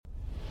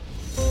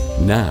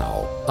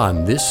Now,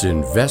 on this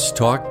Invest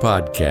Talk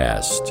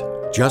podcast,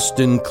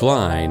 Justin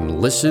Klein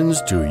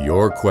listens to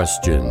your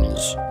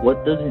questions.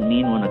 What does it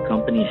mean when a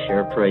company's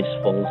share price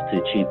falls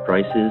to cheap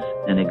prices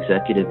and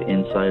executive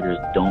insiders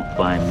don't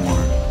buy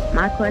more?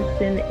 My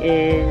question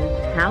is,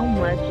 how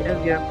much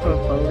of your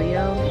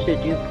portfolio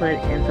should you put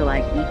into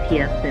like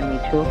ETFs and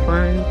mutual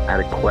funds? I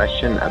had a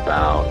question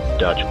about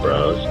Dutch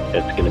Bros.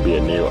 It's going to be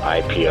a new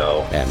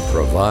IPO. And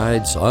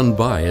provides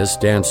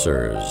unbiased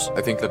answers.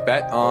 I think the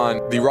bet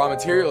on the raw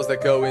materials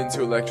that go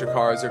into electric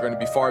cars are going to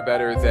be far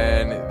better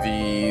than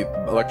the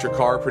electric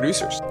car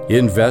producers.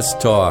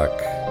 Invest Talk.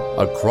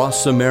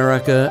 Across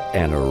America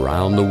and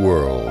around the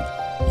world.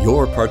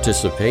 Your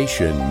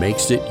participation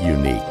makes it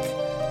unique.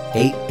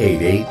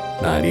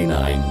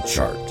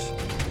 888-99-CHART.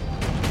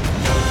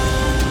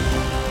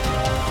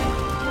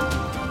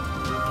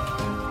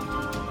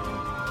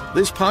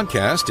 This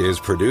podcast is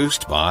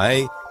produced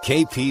by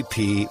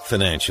KPP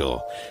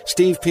Financial.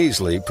 Steve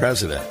Peasley,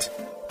 President.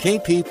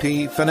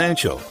 KPP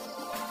Financial.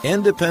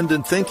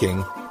 Independent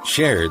thinking,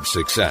 shared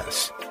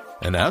success.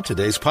 And now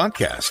today's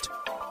podcast.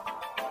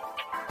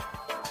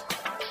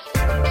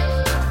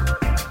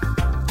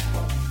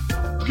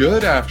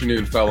 Good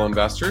afternoon, fellow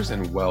investors,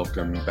 and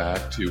welcome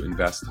back to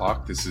Invest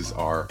Talk. This is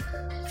our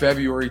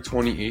February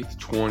 28th,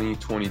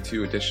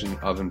 2022 edition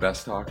of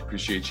Invest Talk.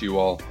 Appreciate you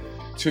all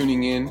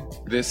tuning in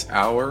this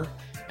hour.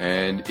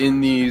 And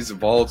in these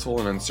volatile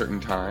and uncertain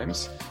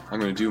times, I'm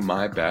going to do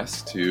my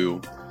best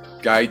to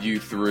guide you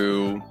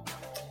through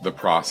the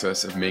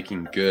process of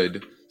making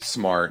good,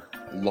 smart,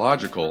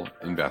 logical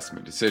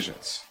investment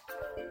decisions.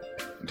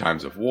 In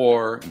times of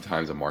war, in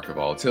times of market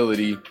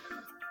volatility,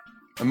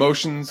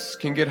 emotions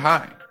can get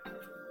high.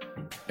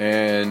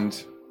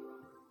 And,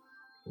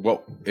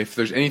 well, if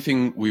there's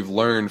anything we've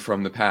learned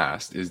from the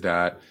past is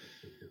that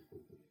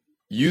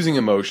using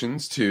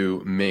emotions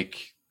to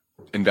make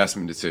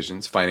investment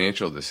decisions,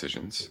 financial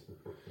decisions,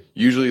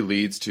 usually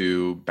leads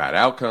to bad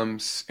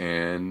outcomes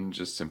and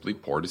just simply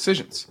poor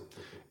decisions.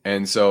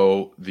 And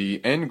so the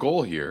end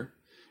goal here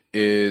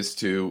is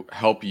to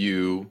help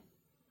you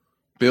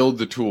build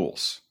the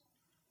tools,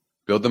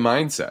 build the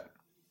mindset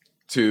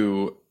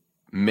to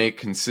make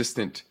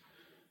consistently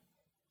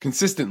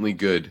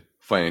good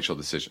financial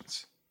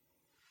decisions.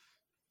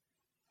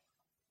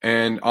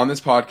 And on this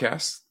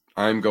podcast,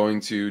 I'm going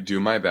to do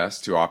my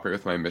best to operate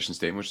with my mission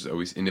statement, which is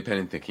always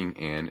independent thinking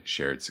and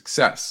shared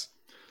success.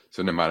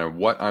 So no matter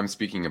what I'm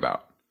speaking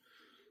about,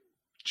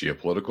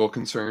 geopolitical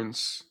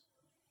concerns,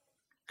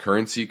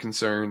 currency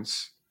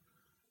concerns,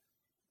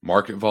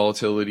 market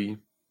volatility,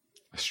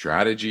 a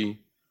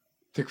strategy,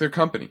 particular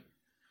company,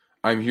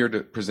 I'm here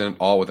to present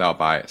it all without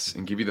bias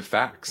and give you the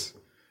facts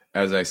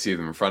as I see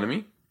them in front of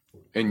me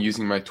and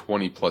using my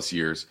 20 plus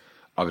years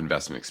of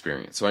investment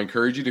experience. So I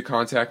encourage you to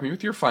contact me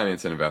with your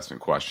finance and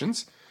investment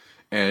questions.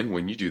 And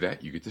when you do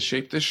that, you get to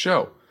shape this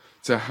show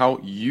to how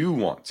you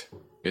want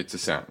it to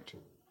sound.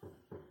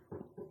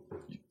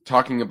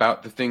 Talking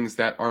about the things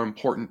that are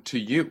important to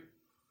you.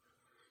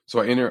 So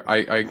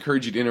I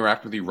encourage you to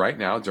interact with me right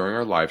now during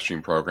our live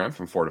stream program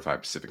from 4 to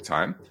 5 Pacific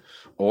time.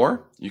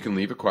 Or you can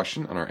leave a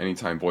question on our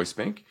Anytime Voice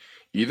Bank.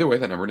 Either way,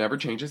 that number never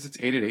changes. It's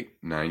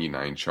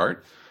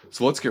 888-99-CHART.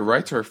 So let's get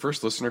right to our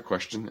first listener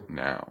question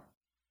now.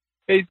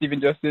 Hey, Steve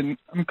and Justin.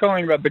 I'm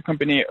calling about the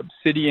company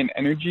Obsidian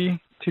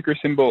Energy, ticker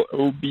symbol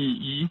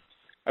OBE.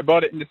 I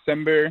bought it in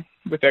December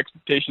with the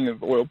expectation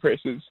of oil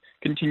prices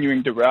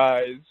continuing to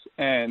rise,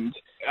 and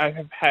I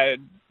have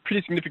had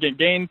pretty significant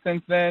gains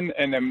since then,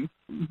 and I'm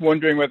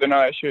wondering whether or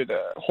not I should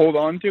hold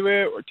on to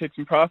it or take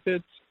some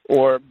profits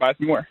or buy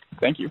some more.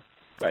 Thank you.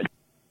 Bye.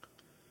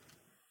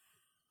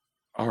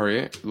 All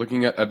right,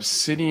 looking at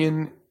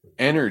Obsidian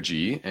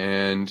Energy,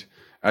 and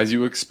as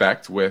you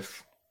expect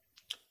with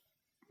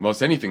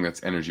most anything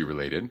that's energy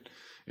related,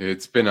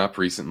 it's been up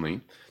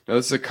recently. Now,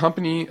 this is a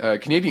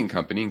Canadian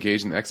company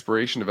engaged in the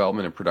exploration,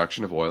 development, and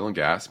production of oil and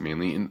gas,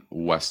 mainly in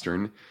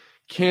Western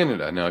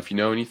Canada. Now, if you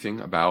know anything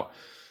about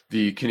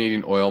the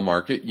Canadian oil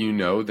market, you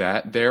know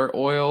that their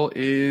oil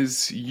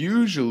is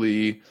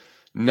usually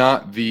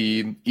not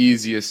the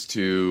easiest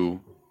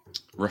to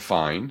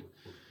refine.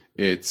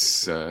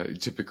 It's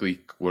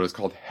typically what is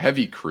called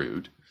heavy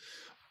crude,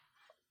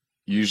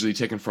 usually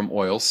taken from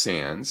oil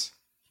sands,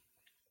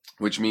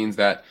 which means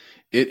that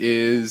it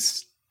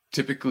is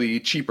typically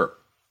cheaper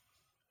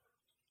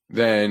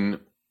than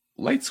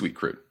light sweet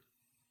crude.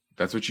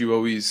 That's what you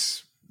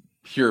always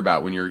hear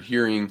about when you're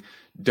hearing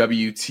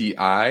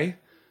WTI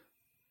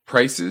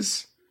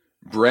prices,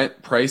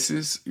 Brent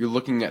prices. You're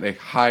looking at a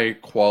high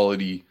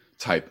quality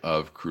type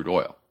of crude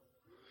oil.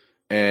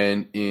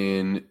 And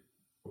in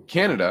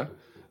Canada,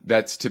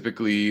 that's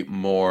typically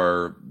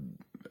more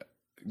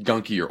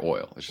gunkier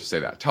oil. Let's just say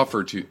that.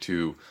 Tougher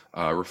to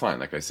refine,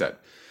 like I said.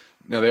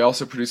 Now, they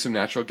also produce some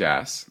natural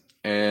gas,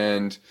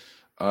 and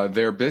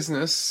their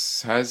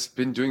business has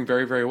been doing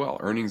very, very well.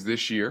 Earnings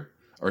this year,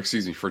 for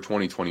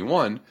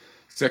 2021,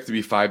 expected to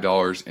be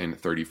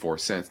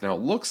 $5.34. Now,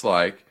 it looks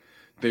like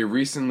they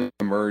recently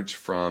emerged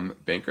from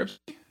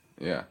bankruptcy.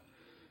 Yeah.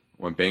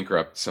 Went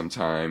bankrupt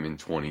sometime in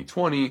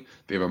 2020.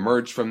 They've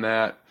emerged from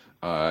that.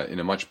 in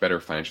a much better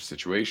financial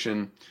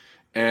situation.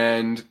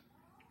 And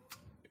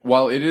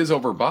while it is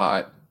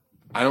overbought,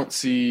 I don't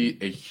see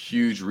a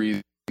huge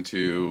reason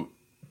to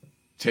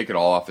take it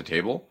all off the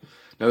table.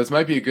 Now, this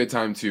might be a good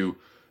time to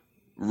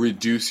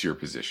reduce your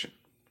position.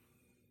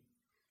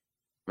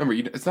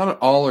 Remember, it's not an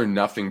all or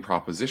nothing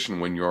proposition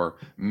when you're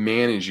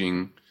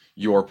managing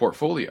your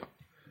portfolio.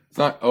 It's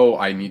not, oh,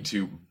 I need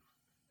to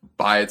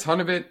buy a ton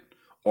of it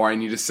or I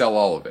need to sell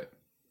all of it.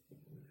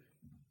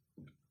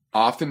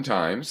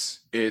 Oftentimes,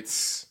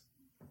 it's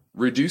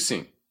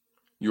reducing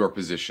your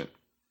position,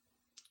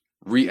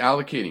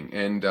 reallocating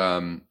and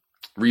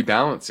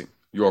rebalancing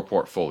your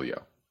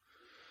portfolio.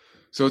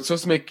 So it's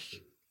supposed to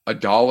make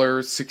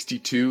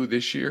 $1.62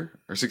 this year,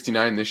 or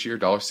 69 this year,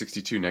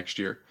 $1.62 next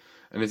year,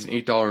 and it's an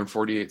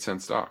 $8.48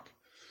 stock.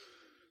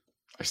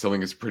 I still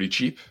think it's pretty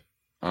cheap,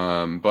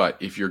 but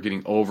if you're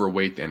getting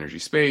overweight the energy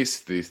space,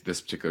 this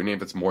particular name,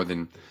 if it's more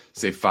than,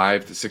 say,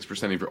 5 to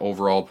 6% of your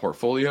overall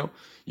portfolio,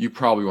 you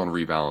probably want to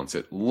rebalance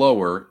it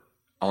lower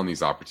on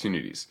these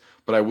opportunities.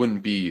 But I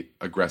wouldn't be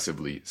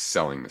aggressively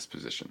selling this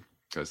position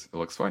because it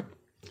looks fine.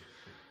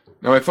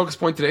 Now, my focus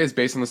point today is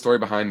based on the story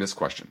behind this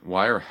question.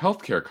 Why are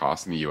healthcare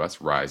costs in the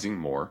U.S. rising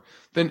more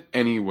than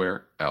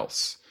anywhere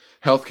else?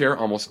 Healthcare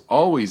almost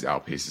always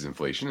outpaces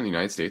inflation. In the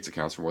United States, it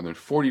accounts for more than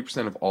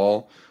 40% of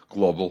all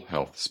global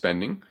health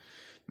spending.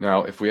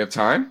 Now, if we have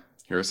time,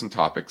 here are some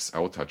topics I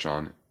will touch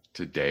on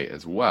today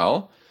as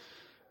well.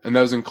 And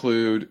those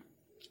include,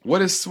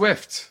 what is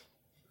SWIFT?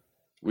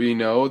 We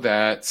know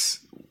that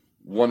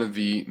one of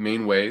the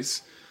main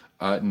ways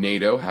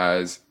NATO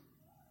has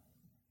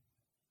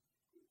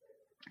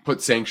put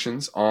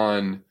sanctions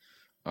on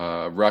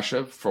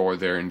Russia for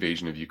their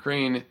invasion of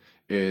Ukraine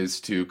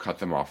is to cut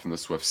them off from the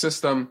SWIFT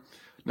system.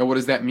 Now, what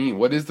does that mean?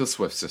 What is the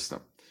SWIFT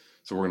system?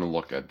 So we're going to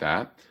look at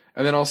that.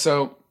 And then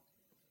also,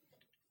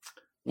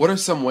 what are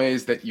some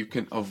ways that you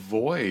can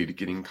avoid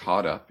getting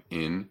caught up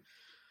in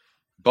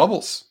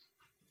bubbles?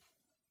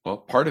 Well,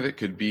 part of it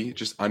could be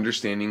just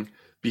understanding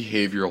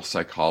behavioral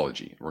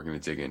psychology. We're going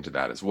to dig into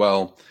that as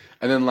well.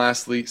 And then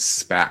lastly,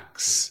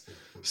 SPACs.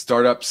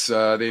 Startups,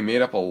 they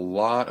made up a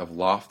lot of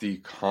lofty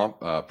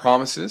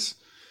promises,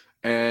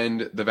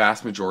 and the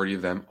vast majority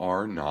of them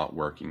are not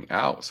working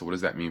out. So what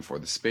does that mean for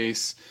the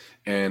space?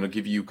 And I'll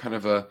give you kind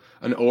of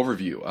an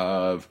overview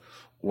of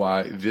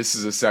why this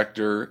is a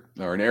sector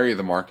or an area of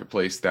the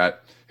marketplace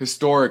that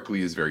historically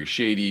is very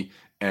shady.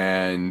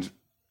 And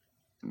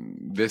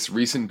this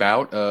recent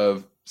bout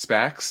of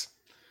SPACs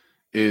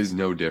is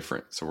no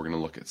different. So we're going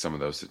to look at some of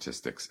those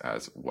statistics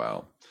as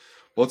well.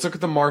 Well, let's look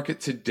at the market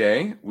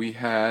today. We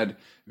had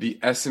the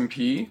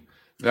S&P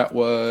that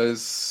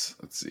was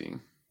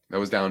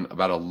down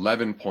about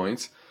 11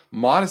 points.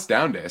 Modest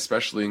down day,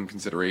 especially in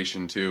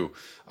consideration to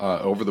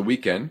over the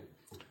weekend,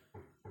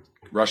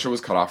 Russia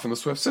was cut off from the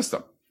SWIFT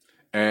system.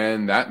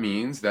 And that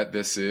means that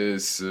this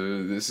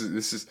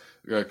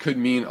could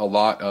mean a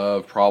lot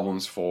of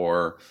problems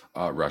for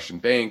Russian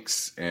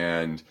banks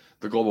and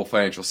the global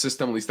financial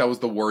system. At least that was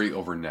the worry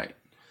overnight.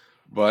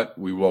 But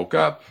we woke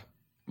up,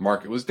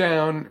 market was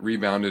down,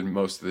 rebounded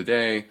most of the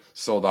day,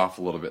 sold off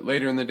a little bit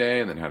later in the day,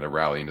 and then had a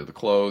rally into the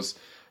close.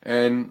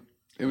 And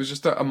it was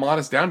just a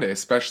modest down day,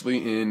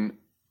 especially in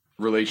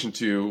relation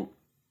to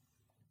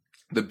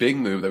the big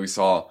move that we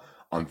saw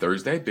on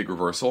Thursday, big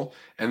reversal,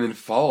 and then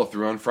follow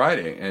through on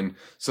Friday. And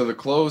so the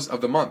close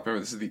of the month, remember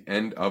this is the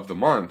end of the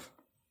month,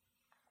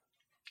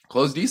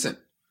 closed decent.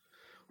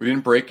 We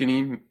didn't break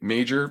any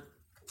major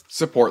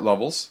support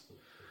levels,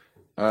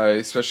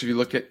 especially if you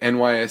look at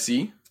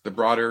NYSE, the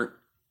broader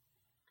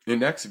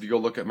index. If you go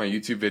look at my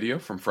YouTube video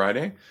from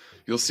Friday,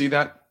 you'll see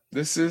that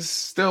this is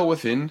still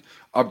within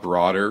a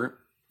broader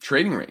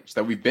trading range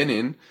that we've been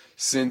in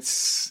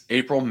since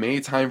April-May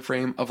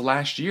timeframe of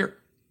last year,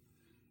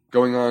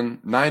 going on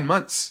 9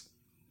 months.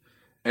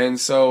 And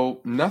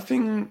so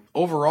nothing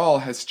overall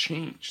has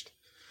changed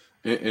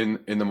in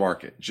the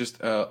market.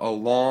 Just a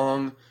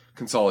long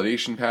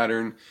consolidation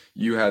pattern.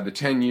 You had the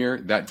 10-year,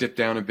 that dipped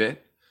down a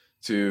bit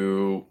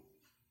to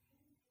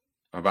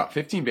about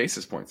 15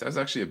 basis points. That was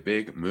actually a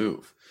big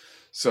move.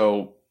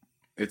 So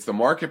it's the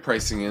market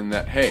pricing in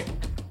that, hey,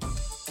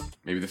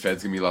 maybe the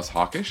Fed's going to be less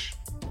hawkish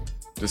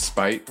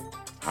despite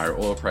higher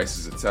oil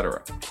prices,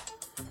 etc.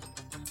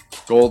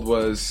 Gold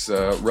was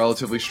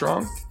relatively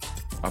strong,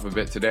 up a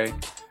bit today,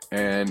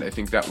 and I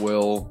think that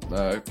will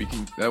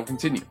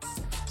continue.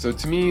 So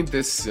to me,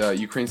 this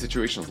Ukraine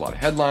situation has a lot of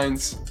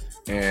headlines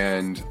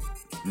and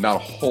not a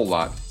whole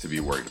lot to be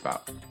worried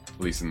about, at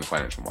least in the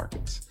financial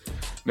markets.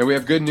 Now, we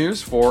have good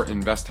news for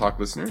Invest Talk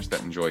listeners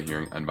that enjoy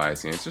hearing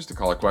unbiased answers to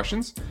caller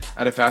questions.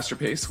 At a faster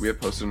pace, we have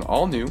posted an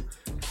all-new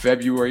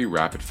February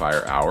Rapid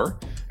Fire Hour.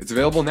 It's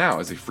available now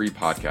as a free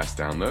podcast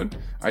download.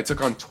 I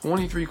took on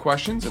 23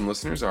 questions, and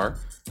listeners are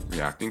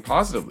reacting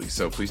positively.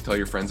 So please tell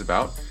your friends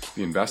about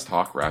the Invest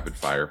Talk Rapid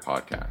Fire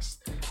podcast.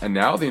 And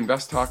now the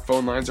Invest Talk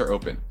phone lines are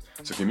open.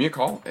 So give me a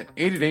call at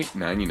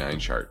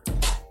 888-99-CHART.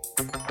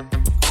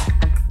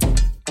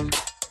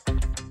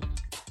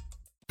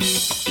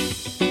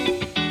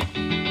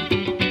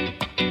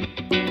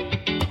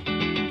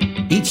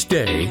 Each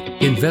day,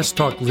 Invest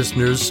Talk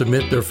listeners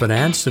submit their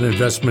finance and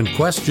investment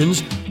questions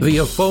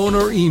via phone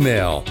or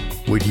email.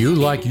 Would you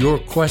like your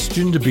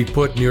question to be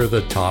put near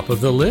the top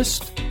of the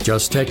list?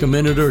 Just take a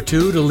minute or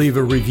two to leave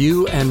a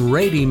review and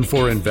rating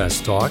for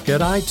Invest Talk at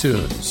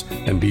iTunes.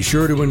 And be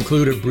sure to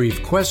include a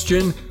brief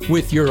question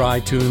with your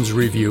iTunes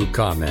review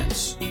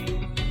comments.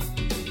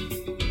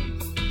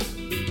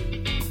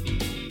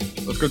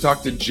 Let's go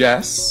talk to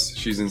Jess.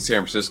 She's in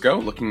San Francisco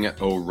looking at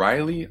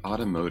O'Reilly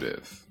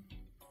Automotive.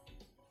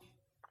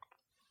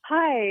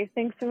 Hi,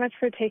 thanks so much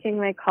for taking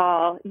my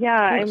call. Yeah,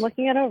 I'm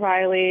looking at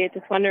O'Reilly,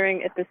 just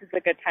wondering if this is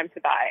a good time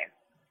to buy.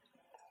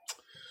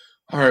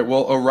 All right,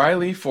 well,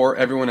 O'Reilly, for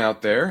everyone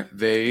out there,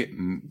 they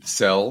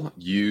sell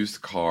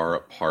used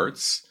car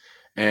parts.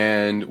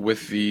 And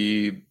with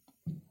the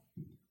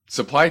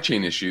supply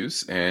chain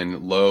issues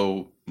and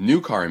low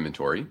new car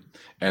inventory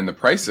and the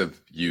price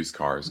of used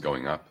cars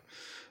going up,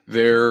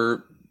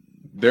 their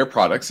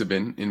products have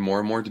been in more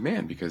and more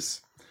demand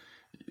because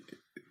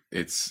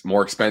it's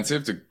more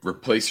expensive to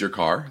replace your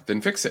car than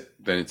fix it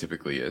than it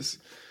typically is.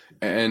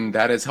 And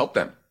that has helped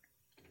them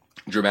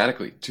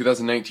dramatically.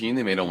 2019,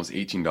 they made almost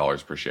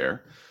 $18 per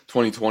share.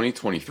 2020,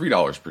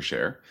 $23 per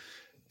share.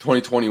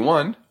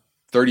 2021,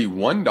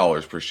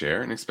 $31 per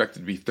share, and expected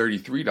to be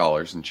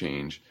 $33 and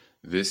change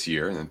this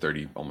year, and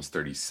then almost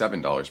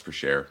 $37 per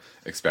share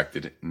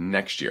expected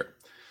next year.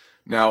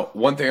 Now,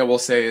 one thing I will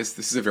say is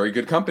this is a very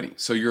good company.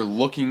 So you're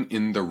looking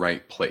in the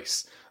right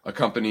place. A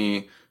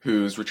company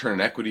whose return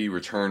on equity,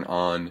 return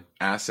on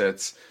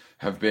assets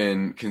have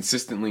been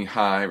consistently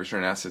high,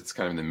 return on assets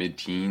kind of in the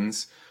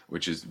mid-teens,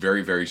 which is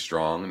very, very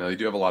strong. Now, they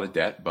do have a lot of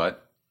debt,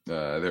 but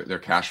their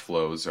cash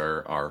flows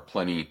are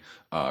plenty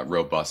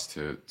robust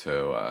to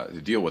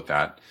deal with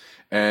that.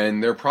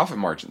 And their profit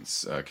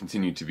margins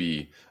continue to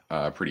be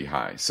pretty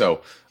high.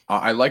 So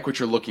I like what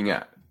you're looking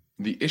at.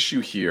 The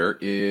issue here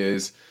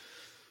is,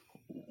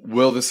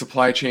 will the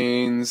supply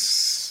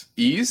chains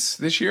ease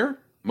this year?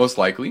 Most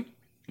likely.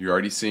 You're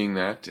already seeing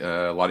that,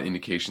 a lot of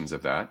indications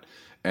of that,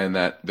 and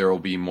that there will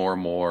be more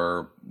and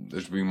more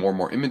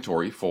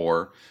inventory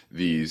for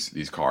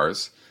these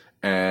cars,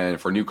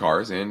 and for new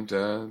cars, and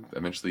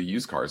eventually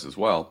used cars as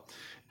well.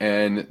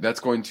 And that's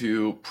going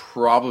to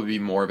probably be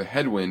more of a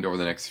headwind over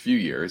the next few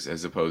years,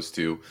 as opposed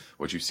to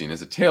what you've seen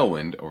as a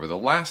tailwind over the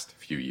last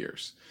few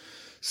years.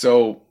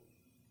 So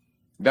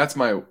that's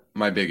my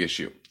big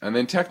issue. And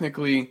then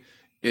technically,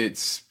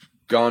 it's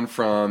gone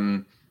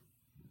from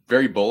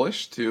very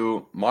bullish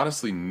to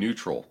modestly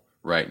neutral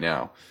right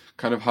now,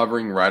 kind of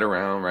hovering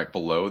right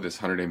below this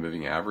 100-day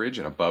moving average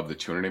and above the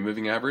 200-day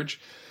moving average.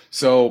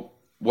 So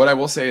what I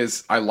will say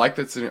is I like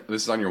that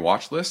this is on your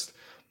watch list,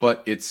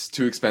 but it's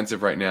too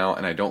expensive right now,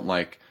 and I don't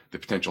like the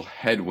potential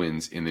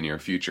headwinds in the near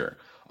future.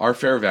 Our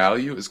fair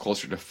value is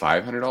closer to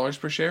 $500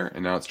 per share,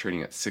 and now it's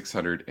trading at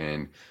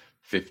 $650.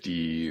 Let's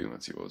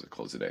see, what was it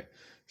close today?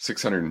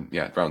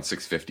 Around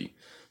 $650.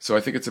 So I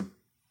think it's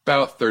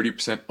about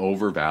 30%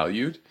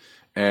 overvalued.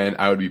 And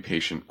I would be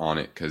patient on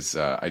it because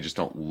I just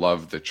don't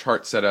love the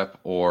chart setup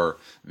or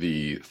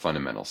the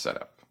fundamental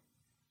setup.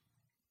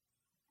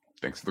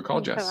 Thanks for the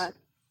call, Jess. So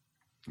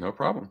no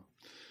problem.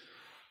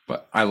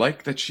 But I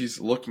like that she's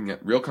looking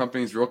at real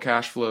companies, real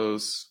cash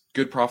flows,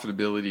 good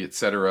profitability,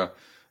 etc.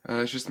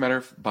 It's just a matter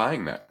of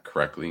buying that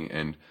correctly,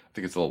 and I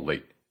think it's a little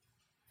late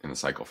in the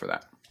cycle for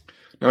that.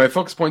 Now, my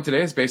focus point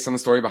today is based on the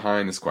story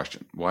behind this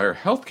question. Why are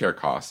healthcare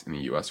costs in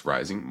the U.S.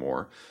 rising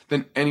more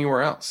than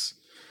anywhere else?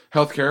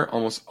 Healthcare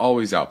almost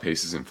always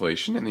outpaces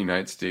inflation, and the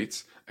United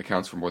States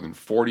accounts for more than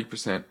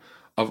 40%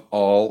 of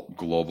all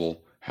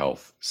global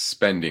health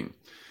spending.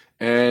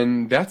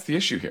 And that's the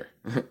issue here,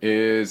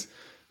 is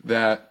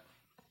that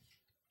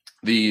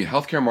the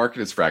healthcare market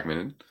is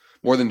fragmented.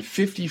 More than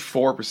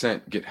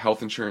 54% get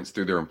health insurance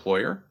through their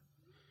employer.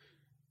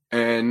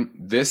 And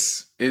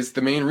this is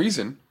the main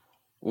reason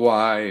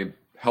why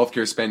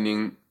healthcare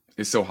spending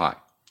is so high.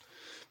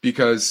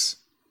 Because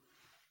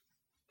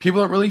people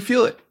don't really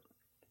feel it.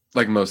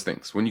 Like most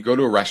things, when you go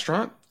to a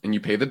restaurant and you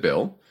pay the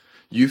bill,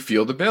 you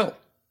feel the bill.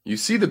 You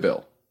see the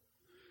bill.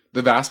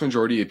 The vast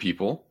majority of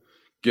people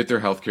get their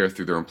health care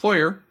through their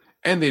employer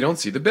and they don't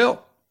see the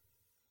bill.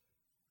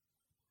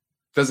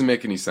 Doesn't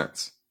make any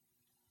sense.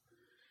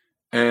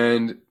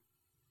 And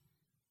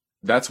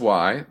that's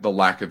why the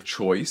lack of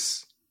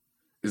choice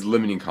is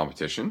limiting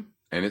competition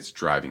and it's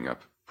driving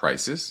up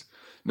prices.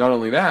 Not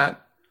only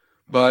that,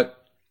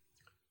 but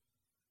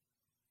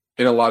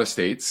in a lot of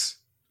states,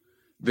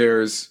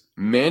 there's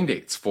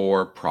mandates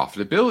for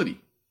profitability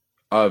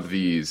of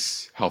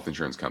these health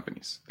insurance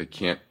companies. They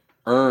can't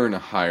earn a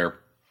higher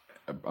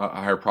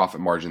profit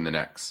margin than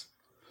X.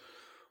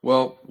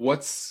 Well,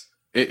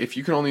 if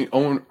you can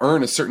only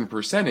earn a certain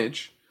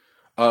percentage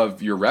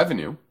of your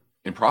revenue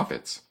in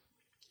profits,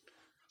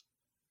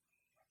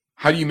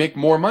 how do you make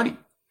more money?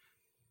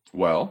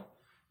 Well,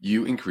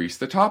 you increase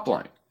the top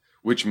line,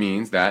 which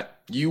means that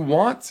you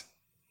want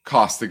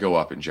costs to go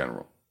up in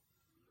general.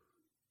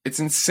 It's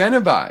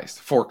incentivized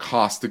for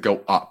costs to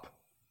go up.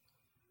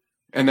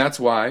 And that's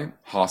why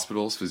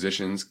hospitals,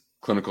 physicians,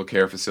 clinical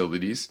care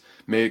facilities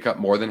make up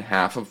more than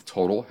half of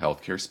total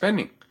healthcare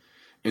spending.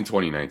 in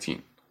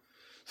 2019.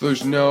 So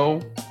there's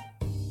no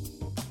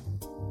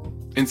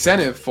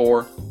incentive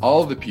for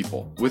all of the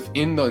people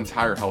within the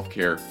entire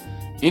healthcare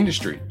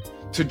industry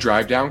to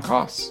drive down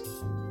costs.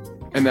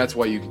 And that's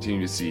why you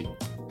continue to see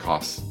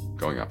costs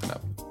going up and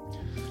up.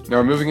 Now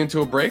we're moving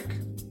into a break.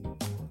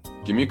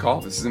 Give me a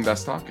call. This is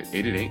Invest Talk at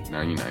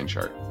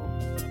 888-99-CHART.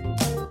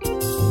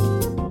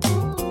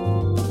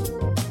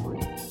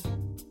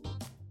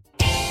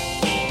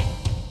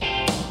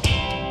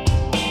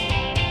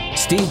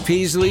 Steve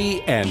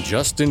Peasley and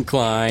Justin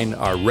Klein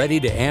are ready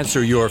to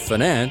answer your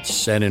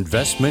finance and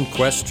investment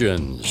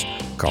questions.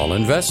 Call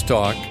Invest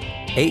Talk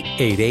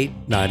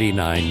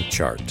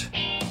 888-99-CHART.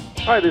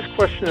 Hi, this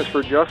question is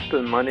for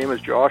Justin. My name is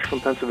Josh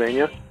from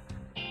Pennsylvania.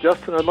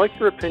 Justin, I'd like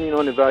your opinion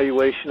on the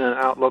valuation and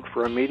outlook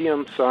for a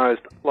medium-sized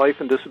life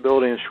and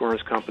disability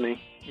insurance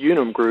company,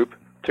 Unum Group,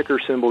 ticker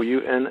symbol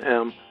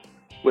UNM,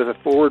 with a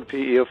forward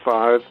PE of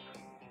 5,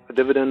 a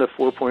dividend of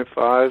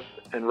 4.5,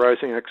 and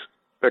rising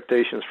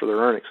expectations for their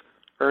earnings.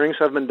 Earnings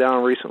have been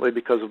down recently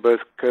because of both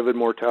COVID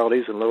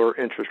mortalities and lower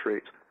interest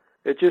rates.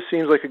 It just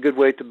seems like a good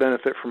way to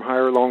benefit from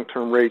higher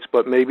long-term rates,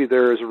 but maybe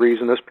there is a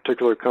reason this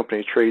particular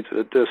company trades at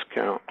a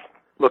discount.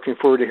 Looking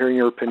forward to hearing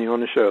your opinion on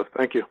the show.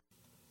 Thank you.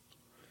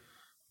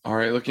 All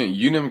right, looking at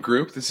Unum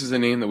Group, this is a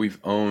name that we've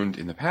owned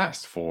in the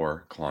past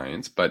for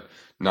clients, but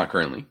not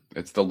currently.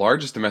 It's the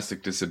largest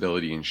domestic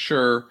disability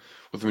insurer,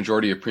 with the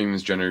majority of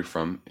premiums generated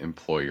from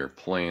employer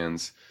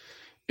plans.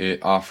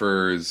 It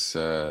offers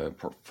a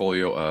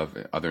portfolio of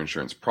other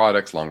insurance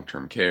products,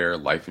 long-term care,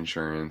 life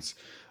insurance,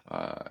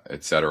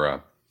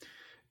 etc.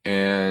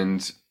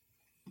 And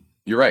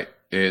you're right,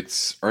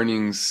 its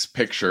earnings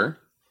picture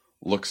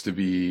looks to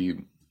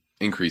be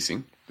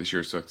increasing. This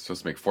year, so it's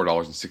supposed to make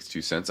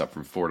 $4.62, up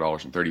from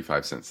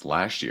 $4.35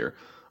 last year,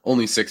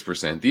 only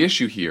 6%. The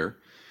issue here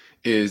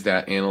is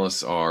that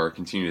analysts are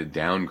continuing to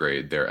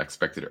downgrade their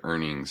expected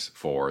earnings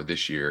for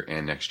this year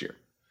and next year.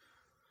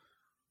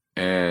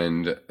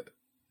 And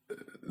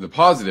the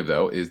positive,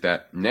 though, is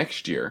that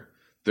next year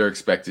they're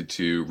expected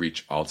to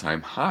reach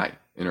all-time high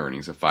in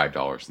earnings of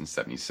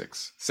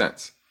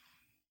 $5.76.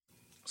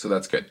 So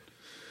that's good.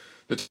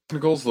 The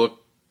technicals look,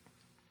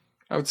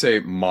 I would say,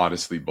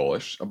 modestly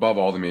bullish, above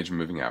all the major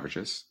moving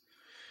averages.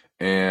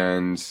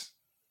 And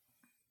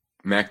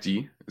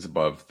MACD is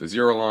above the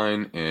zero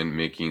line and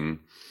making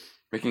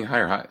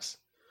higher highs.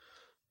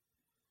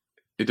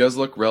 It does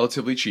look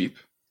relatively cheap,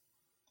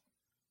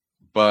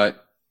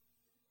 but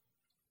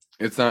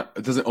it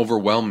doesn't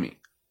overwhelm me. It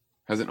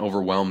hasn't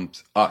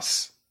overwhelmed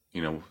us,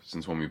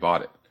 since when we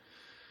bought it.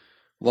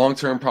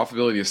 Long-term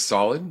profitability is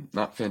solid,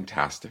 not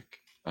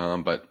fantastic,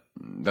 but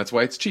that's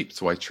why it's cheap.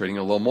 That's why it's trading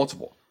at a low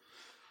multiple.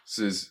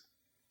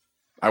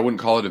 I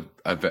wouldn't call it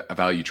a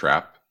value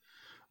trap.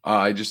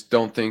 I just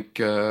think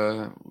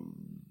there's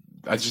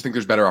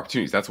better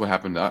opportunities. That's what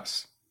happened to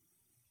us.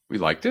 We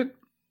liked it,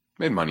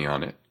 made money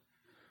on it,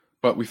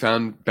 but we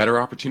found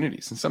better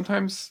opportunities. And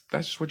sometimes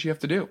that's just what you have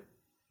to do.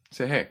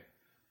 Say, hey,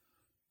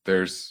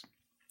 there's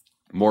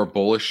more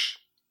bullish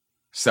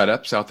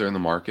setups out there in the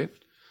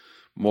market,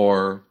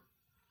 more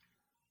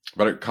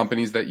better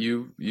companies that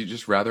you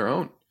just rather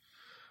own.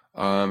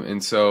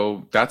 And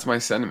so that's my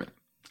sentiment.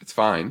 It's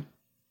fine,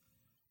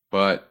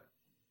 but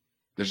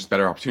there's just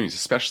better opportunities,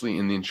 especially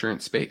in the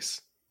insurance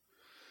space.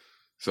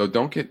 So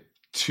don't get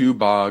too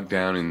bogged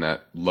down in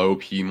that low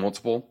P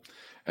multiple.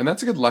 And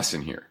that's a good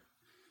lesson here,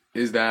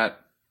 is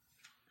that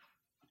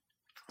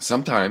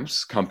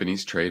sometimes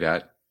companies trade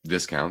at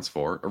discounts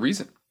for a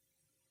reason.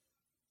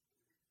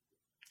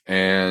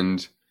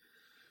 And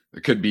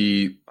there could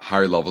be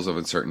higher levels of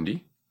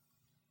uncertainty,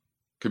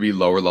 could be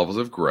lower levels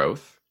of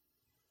growth,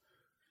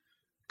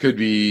 could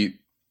be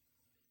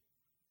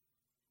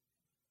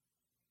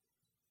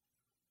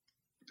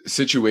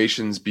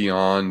situations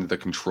beyond the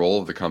control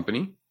of the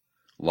company,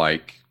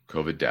 like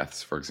COVID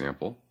deaths, for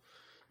example,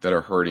 that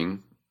are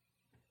hurting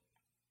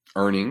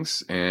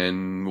earnings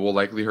and will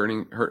likely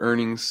hurt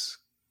earnings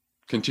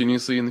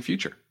continuously in the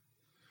future.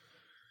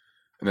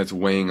 And that's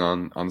weighing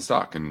on the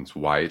stock, and it's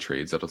why it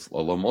trades at a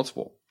low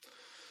multiple.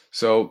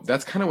 So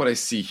that's kind of what I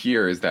see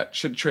here, is that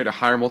should it trade a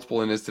higher multiple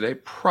than it is today?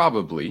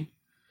 Probably,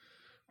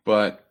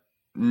 but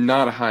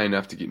not high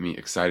enough to get me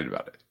excited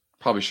about it.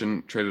 Probably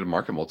shouldn't trade at a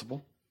market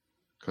multiple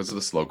because of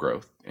the slow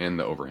growth and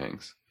the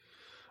overhangs.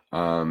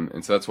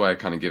 And so that's why I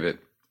kind of give it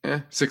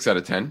 6 out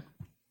of 10.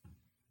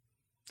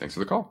 Thanks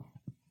for the call.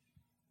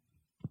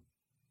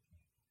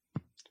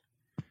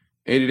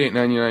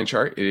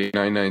 888-99-CHART,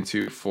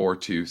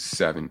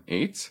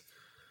 889-92-4278.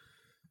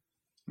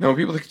 Now, when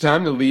people take the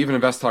time to leave an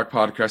Invest Talk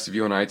podcast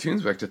review on iTunes,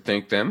 we'd like to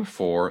thank them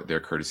for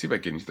their courtesy by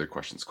getting to their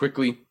questions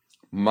quickly.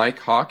 Mike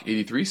Hawk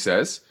 83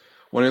 says,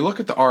 when I look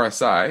at the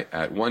RSI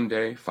at 1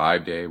 day,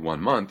 5 day,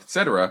 1 month,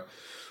 etc.,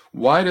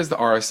 why does the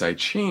RSI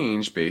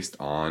change based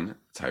on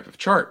type of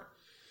chart?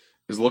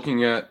 Is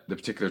looking at the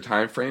particular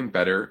time frame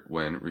better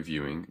when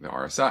reviewing the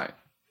RSI?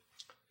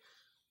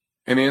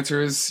 And the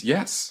answer is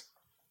yes.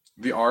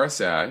 The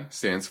RSI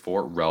stands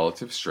for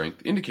Relative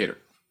Strength Indicator.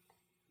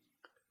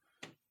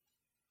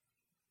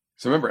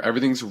 So remember,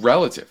 everything's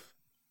relative.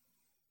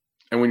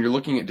 And when you're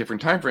looking at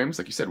different time frames,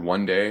 like you said,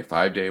 1 day,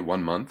 5 day,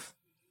 1 month,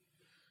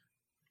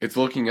 it's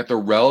looking at the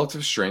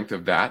relative strength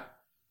of that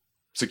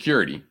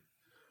security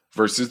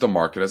versus the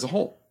market as a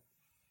whole.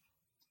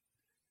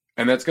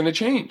 And that's going to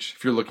change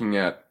if you're looking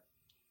at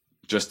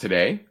just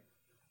today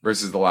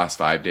versus the last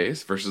 5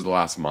 days versus the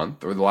last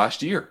month or the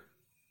last year.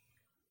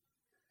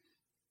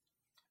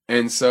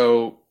 And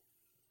so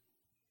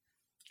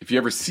if you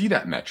ever see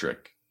that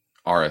metric,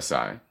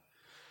 RSI,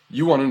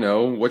 you want to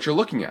know what you're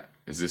looking at.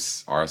 Is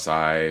this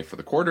RSI for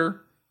the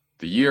quarter,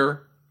 the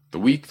year, the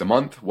week, the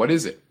month? What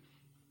is it?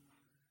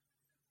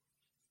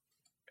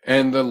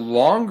 And the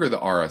longer the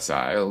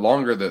RSI, the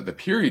longer the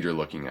period you're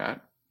looking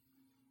at,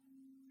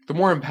 the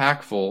more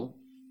impactful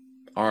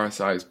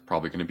RSI is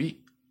probably going to be.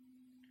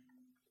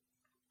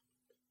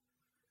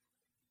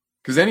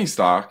 Because any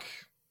stock,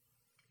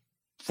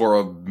 for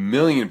a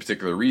million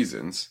particular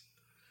reasons,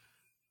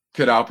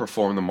 could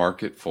outperform the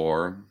market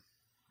for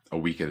a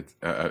week at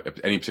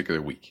any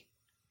particular week.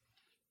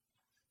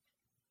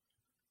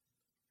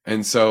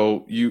 And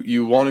so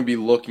you want to be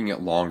looking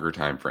at longer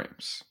time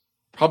frames,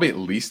 probably at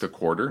least a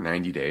quarter,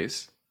 90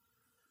 days,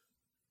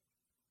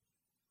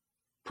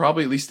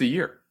 probably at least a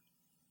year.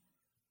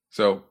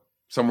 So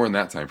somewhere in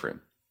that time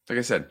frame. Like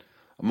I said,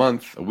 a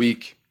month, a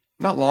week,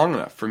 not long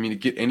enough for me to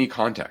get any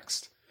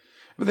context.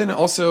 But then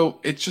also,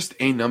 it's just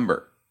a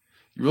number.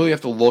 You really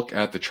have to look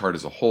at the chart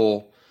as a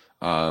whole.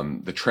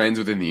 The trends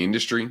within the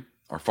industry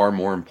are far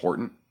more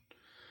important.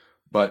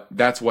 But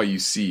that's why you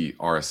see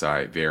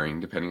RSI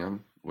varying depending on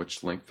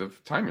which length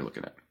of time you're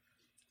looking at.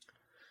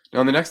 Now,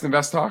 in the next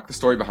Invest Talk, the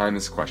story behind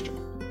this question.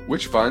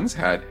 Which funds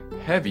had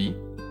heavy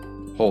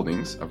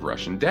holdings of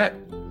Russian debt?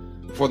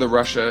 For the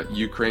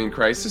Russia-Ukraine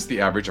crisis, the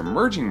average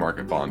emerging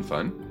market bond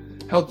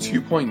fund held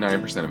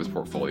 2.9% of its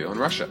portfolio in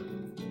Russia.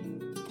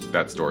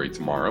 That story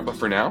tomorrow, but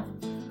for now,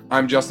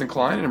 I'm Justin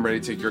Klein, and I'm ready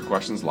to take your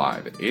questions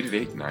live at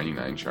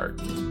 888-99-CHART.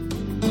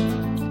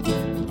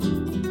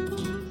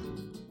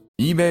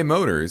 eBay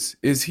Motors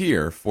is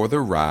here for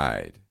the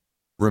ride.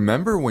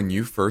 Remember when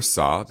you first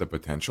saw the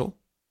potential?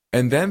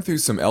 And then through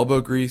some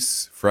elbow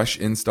grease, fresh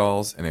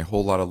installs, and a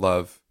whole lot of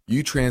love,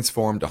 you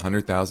transformed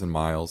 100,000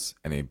 miles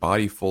and a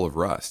body full of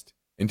rust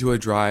into a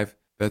drive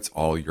that's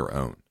all your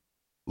own.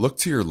 Look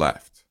to your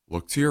left.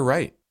 Look to your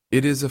right.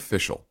 It is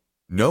official.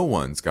 No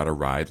one's got a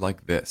ride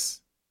like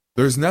this.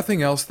 There's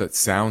nothing else that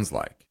sounds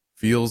like,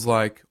 feels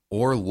like,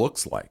 or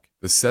looks like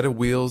the set of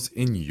wheels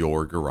in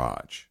your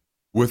garage.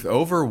 With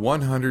over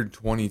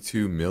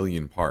 122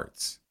 million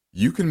parts,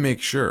 you can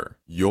make sure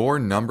your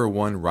number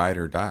one ride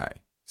or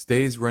die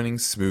stays running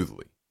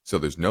smoothly, so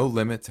there's no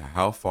limit to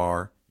how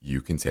far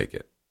you can take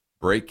it.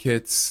 Brake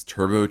kits,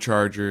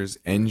 turbochargers,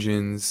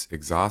 engines,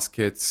 exhaust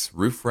kits,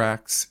 roof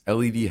racks,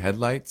 LED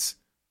headlights,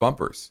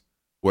 bumpers,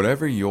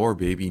 whatever your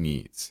baby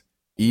needs,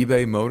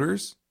 eBay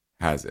Motors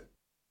has it.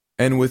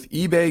 And with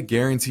eBay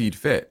Guaranteed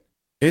Fit,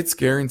 it's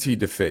guaranteed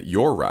to fit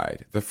your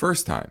ride the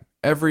first time,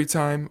 every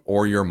time,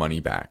 or your money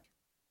back.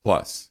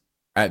 Plus,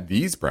 at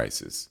these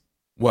prices,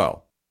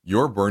 well,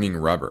 you're burning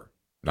rubber,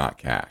 not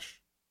cash.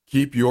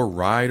 Keep your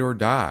ride or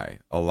die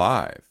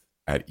alive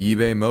at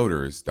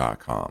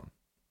ebaymotors.com.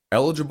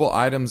 Eligible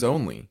items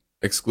only.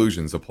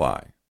 Exclusions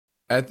apply.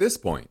 At this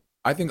point,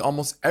 I think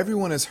almost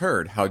everyone has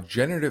heard how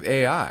generative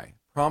AI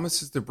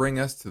promises to bring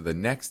us to the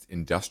next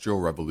industrial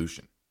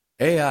revolution.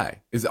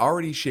 AI is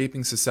already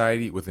shaping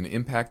society with an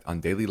impact on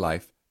daily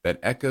life that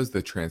echoes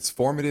the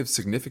transformative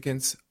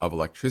significance of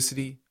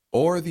electricity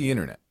or the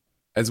internet.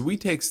 As we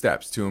take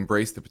steps to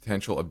embrace the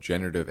potential of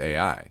generative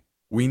AI,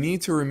 we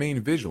need to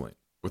remain vigilant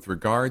with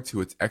regard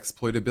to its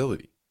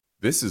exploitability.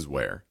 This is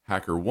where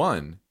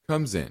HackerOne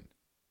comes in.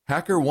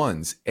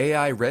 HackerOne's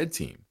AI Red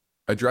Team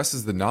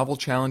addresses the novel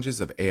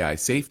challenges of AI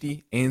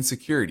safety and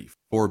security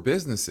for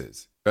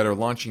businesses that are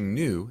launching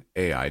new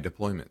AI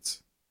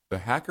deployments. The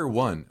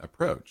HackerOne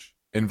approach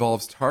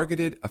involves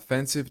targeted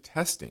offensive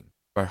testing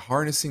by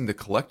harnessing the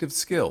collective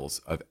skills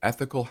of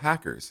ethical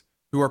hackers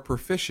who are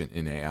proficient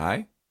in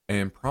AI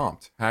and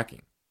prompt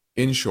hacking.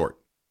 In short,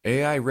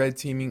 AI red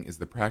teaming is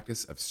the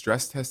practice of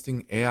stress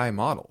testing AI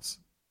models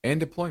and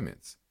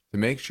deployments to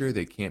make sure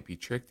they can't be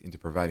tricked into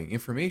providing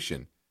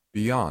information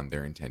beyond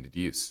their intended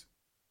use,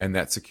 and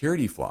that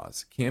security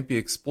flaws can't be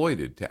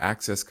exploited to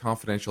access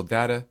confidential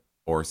data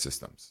or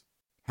systems.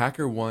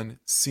 HackerOne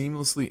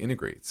seamlessly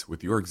integrates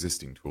with your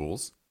existing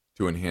tools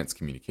to enhance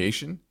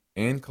communication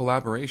and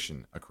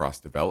collaboration across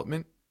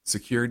development,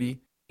 security,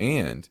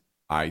 and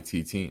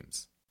IT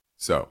teams.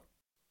 So,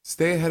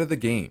 stay ahead of the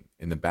game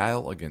in the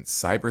battle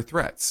against cyber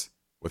threats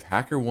with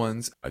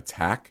HackerOne's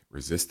attack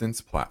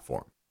resistance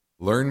platform.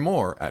 Learn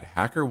more at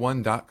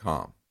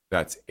hackerone.com.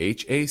 That's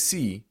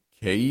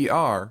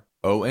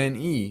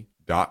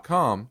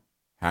HackerOne.com,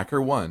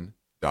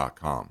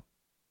 hackerone.com.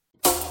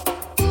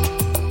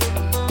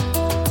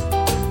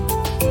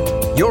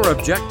 Your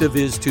objective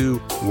is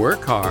to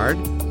work hard,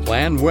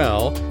 plan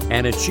well,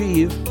 and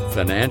achieve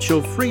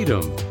financial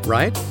freedom,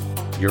 right?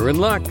 You're in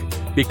luck,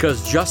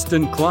 because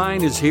Justin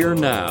Klein is here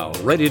now,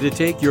 ready to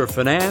take your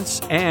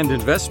finance and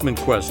investment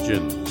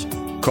questions.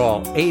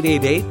 Call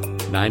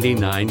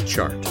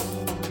 888-99-CHART.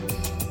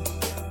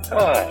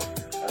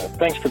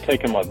 Thanks for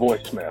taking my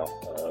voicemail.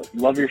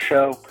 Love your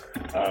show.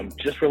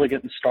 Just really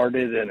getting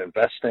started in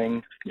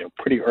investing,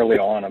 pretty early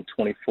on. I'm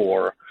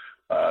 24,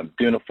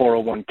 doing a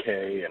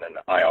 401k and an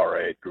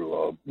IRA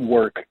through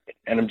work,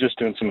 and I'm just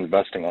doing some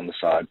investing on the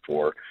side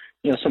for,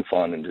 some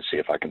fun and to see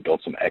if I can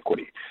build some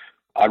equity.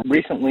 I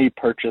recently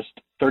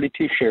purchased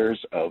 32 shares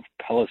of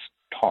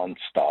Peloton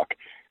stock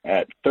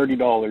at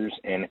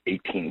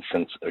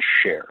 $30.18 a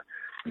share.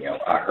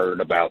 I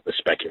heard about the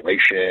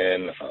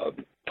speculation of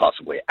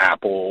possibly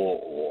Apple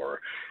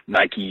or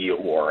Nike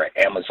or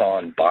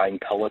Amazon buying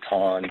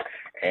Peloton,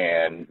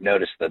 and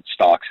noticed that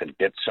stocks had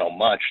dipped so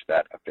much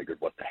that I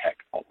figured, what the heck,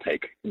 I'll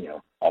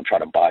try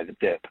to buy the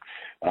dip.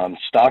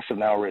 Stocks have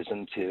now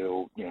risen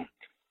to,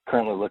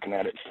 currently looking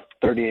at it,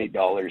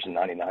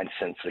 $38.99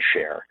 a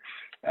share.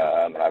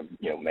 And I've,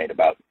 made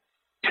about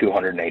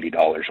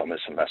 $280 on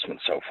this investment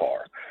so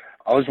far.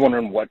 I was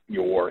wondering what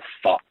your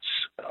thoughts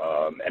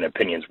and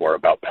opinions were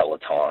about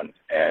Peloton,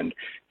 and,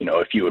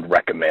 if you would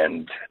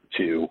recommend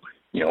to,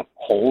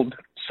 hold,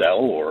 sell,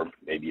 or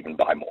maybe even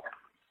buy more.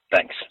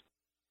 Thanks.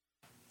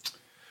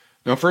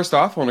 Now, first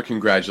off, I want to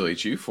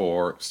congratulate you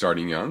for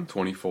starting young,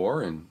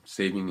 24, and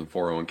saving in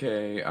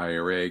 401k,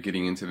 IRA.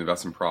 Getting into the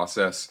investment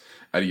process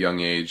at a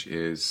young age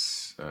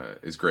is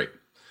great.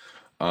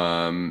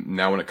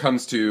 Now, when it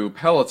comes to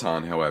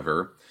Peloton,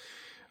 however,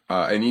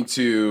 this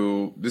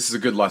is a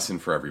good lesson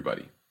for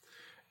everybody.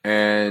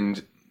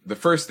 And the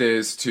first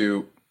is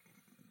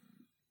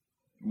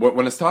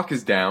when a stock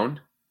is down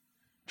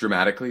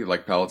dramatically,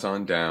 like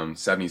Peloton, down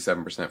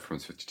 77% from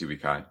its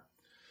 52-week high,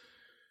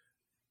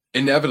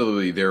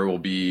 inevitably there will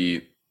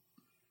be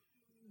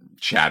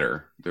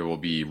chatter. There will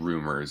be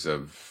rumors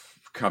of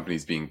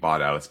companies being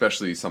bought out,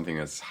 especially something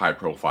that's high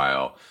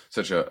profile,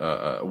 such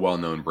a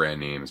well-known brand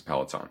name as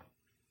Peloton.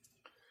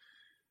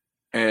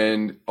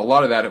 And a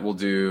lot of that will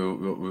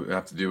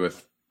have to do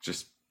with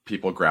just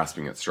people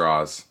grasping at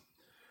straws.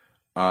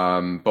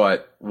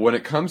 But when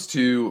it comes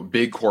to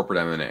big corporate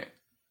M&A,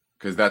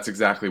 because that's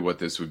exactly what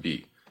this would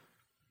be,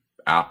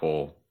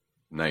 Apple,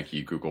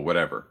 Nike, Google,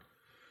 whatever,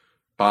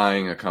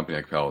 buying a company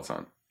like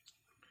Peloton,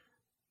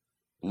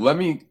 let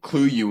me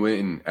clue you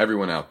in,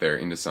 everyone out there,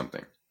 into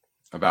something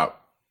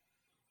about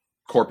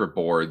corporate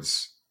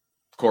boards,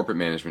 corporate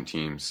management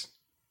teams.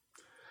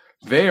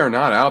 They are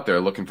not out there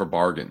looking for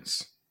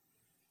bargains.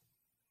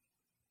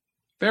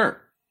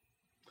 They're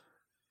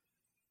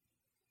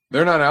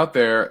not out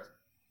there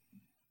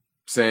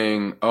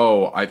saying,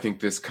 oh, I think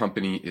this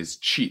company is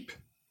cheap,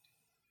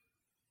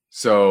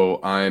 so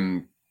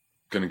I'm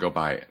going to go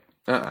buy it.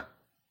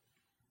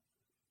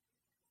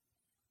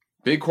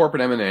 Big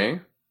corporate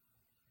M&A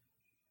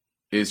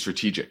is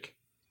strategic,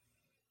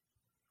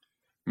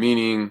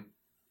 meaning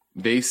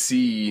they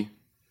see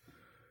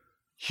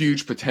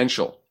huge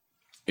potential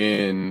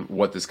in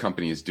what this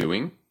company is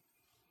doing,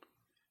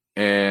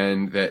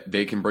 and that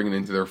they can bring it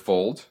into their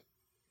fold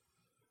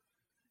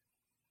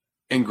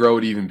and grow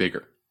it even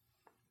bigger.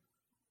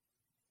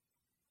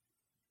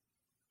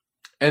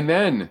 And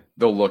then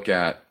they'll look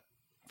at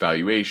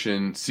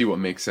valuation, see what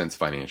makes sense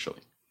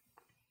financially.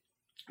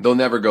 They'll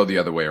never go the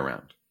other way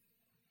around.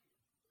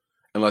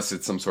 Unless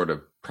it's some sort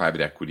of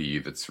private equity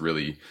that's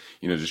really,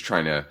 just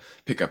trying to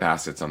pick up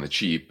assets on the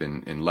cheap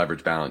and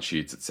leverage balance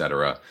sheets,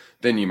 etc.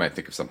 Then you might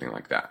think of something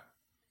like that.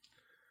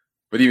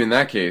 But even in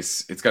that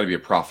case, it's got to be a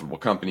profitable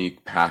company,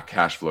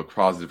 cash flow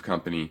positive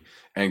company.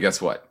 And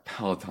guess what?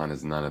 Peloton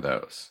is none of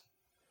those.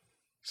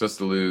 Supposed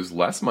to lose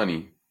less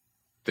money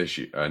this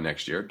year,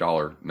 next year,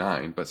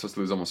 $1.09, but supposed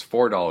to lose almost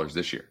 $4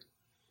 this year.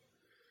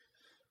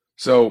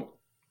 So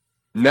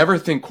never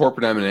think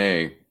corporate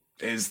M&A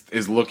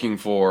is looking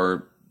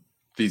for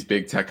these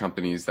big tech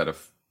companies that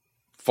have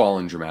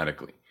fallen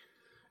dramatically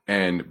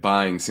and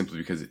buying simply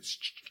because it's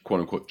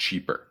quote unquote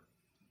cheaper.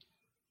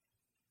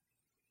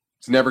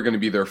 It's never going to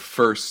be their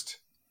first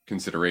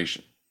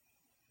consideration.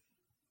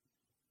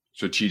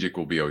 Strategic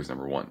will be always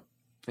number one.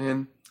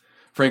 And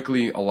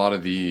frankly, a lot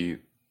of these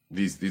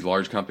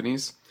large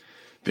companies,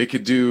 they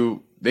could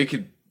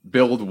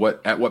build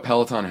what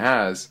Peloton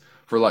has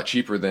for a lot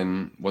cheaper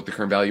than what the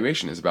current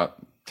valuation is, about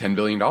 $10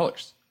 billion.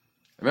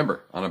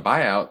 Remember, on a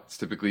buyout, it's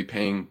typically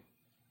paying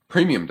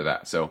premium to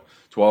that. So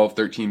 12,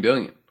 13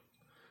 billion.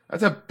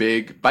 That's a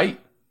big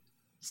bite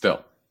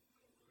still.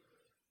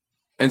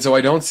 And so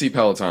I don't see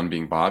Peloton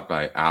being bought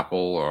by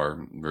Apple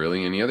or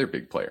really any other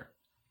big player.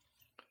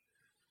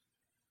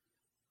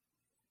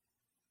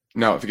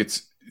 Now, if it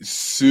gets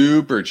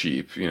super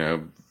cheap,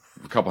 a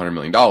couple $100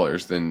 million,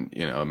 then,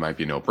 it might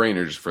be a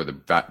no-brainer just for the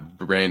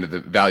brand of the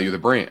value of the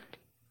brand.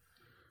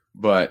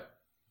 But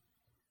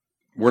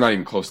we're not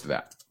even close to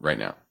that right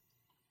now.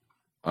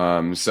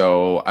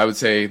 So I would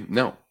say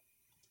no.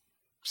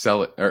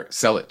 Sell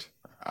it.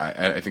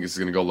 I think it's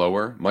going to go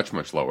lower, much,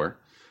 much lower.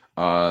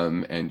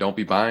 And don't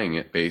be buying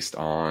it based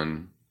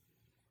on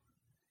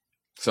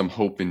some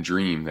hope and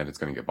dream that it's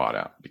going to get bought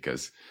out,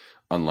 because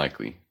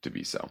unlikely to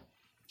be so.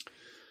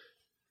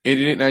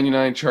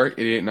 8899 chart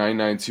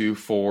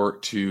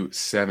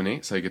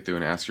 88-992-4278. So you get through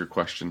and ask your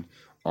question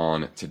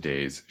on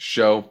today's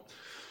show.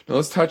 Now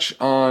let's touch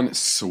on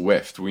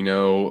SWIFT. We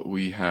know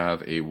we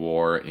have a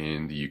war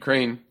in the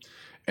Ukraine,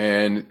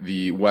 and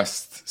the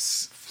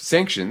West's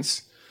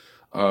sanctions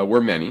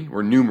were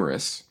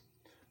numerous,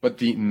 but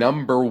the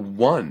number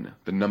one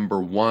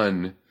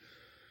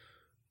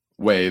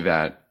way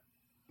that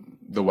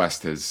the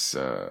West has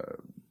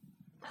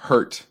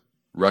hurt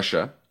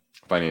Russia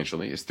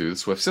financially is through the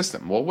SWIFT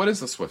system. Well, what is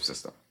the SWIFT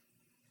system?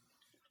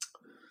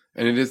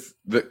 And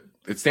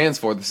it stands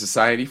for the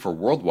Society for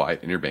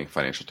Worldwide Interbank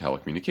Financial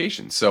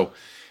Telecommunications. So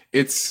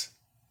it's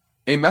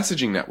a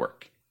messaging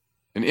network,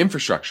 an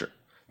infrastructure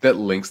that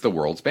links the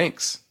world's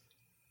banks.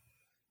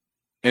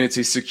 And it's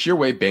a secure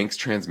way banks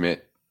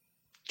transmit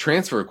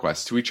transfer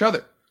requests to each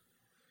other.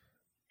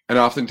 And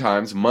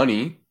oftentimes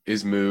money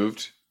is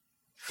moved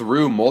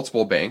through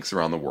multiple banks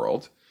around the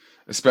world,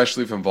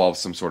 especially if it involves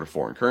some sort of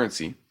foreign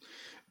currency,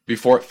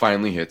 before it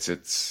finally hits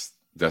its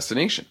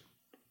destination.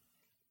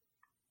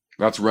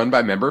 Now it's run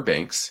by member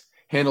banks,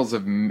 handles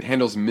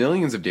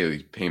millions of daily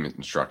payment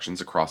instructions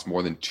across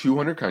more than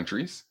 200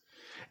 countries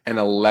and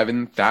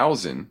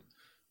 11,000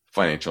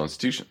 financial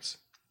institutions.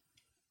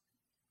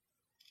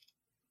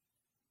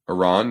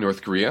 Iran,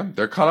 North Korea,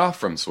 they're cut off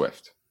from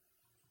SWIFT.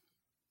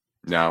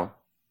 Now,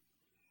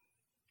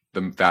 the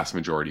vast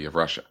majority of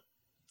Russia.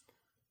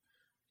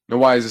 Now,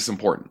 why is this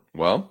important?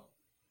 Well,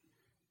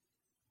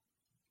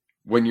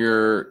 when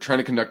you're trying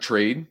to conduct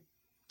trade,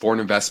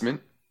 foreign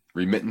investment,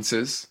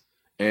 remittances,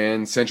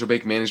 and central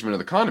bank management of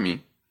the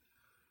economy,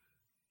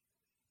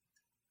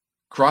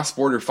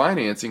 cross-border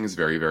financing is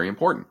very, very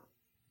important.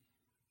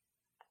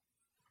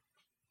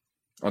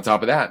 On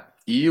top of that,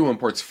 EU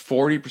imports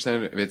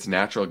 40% of its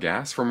natural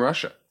gas from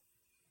Russia.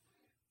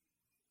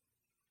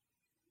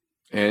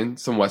 And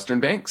some Western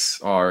banks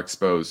are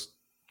exposed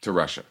to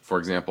Russia. For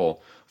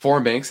example,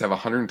 foreign banks have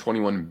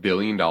 $121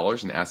 billion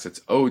in assets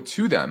owed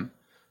to them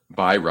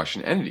by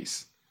Russian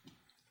entities.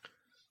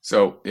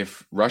 So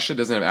if Russia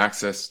doesn't have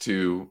access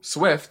to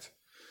SWIFT,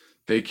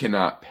 they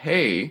cannot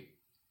pay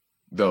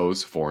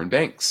those foreign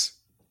banks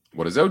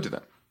what is owed to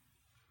them.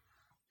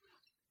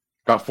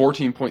 About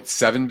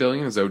 $14.7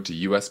 billion is owed to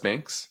U.S.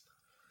 banks,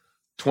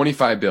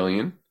 $25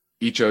 billion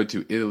each owed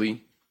to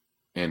Italy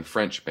and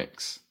French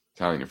banks,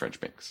 Italian and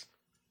French banks.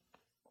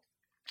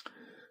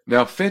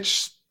 Now,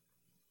 Fitch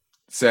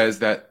says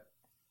that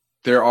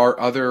there are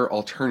other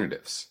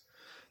alternatives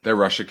that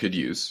Russia could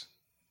use.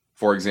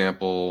 For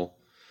example,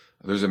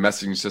 there's a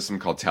messaging system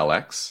called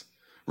Telex.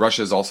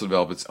 Russia has also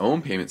developed its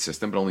own payment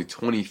system, but only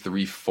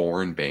 23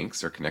 foreign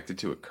banks are connected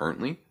to it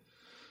currently.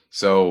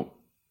 So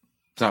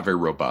it's not very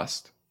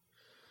robust.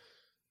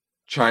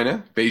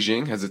 China,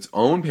 Beijing, has its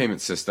own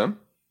payment system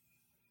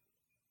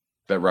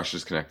that Russia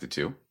is connected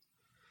to.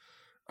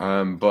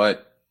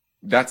 But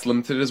that's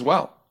limited as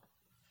well.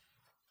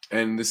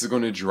 And this is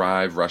going to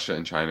drive Russia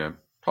and China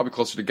probably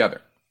closer together.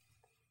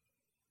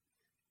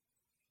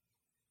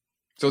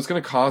 So it's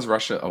going to cause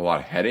Russia a lot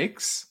of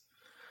headaches.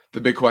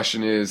 The big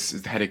question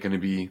is the headache going to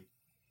be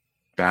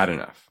bad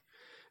enough?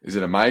 Is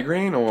it a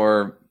migraine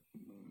or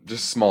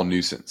just a small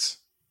nuisance?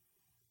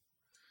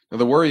 Now,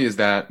 the worry is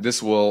that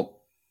this will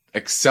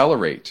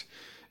accelerate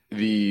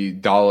the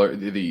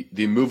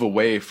move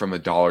away from a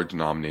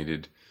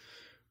dollar-denominated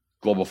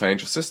global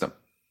financial system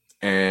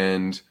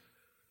and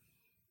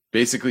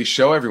basically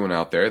show everyone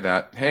out there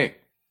that, hey,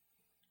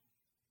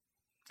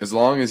 as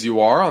long as you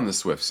are on the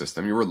SWIFT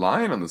system, you're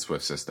relying on the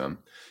SWIFT system,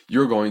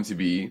 you're going to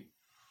be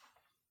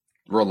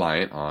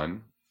reliant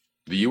on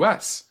the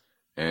US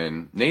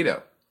and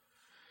NATO.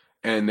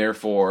 And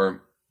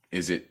therefore,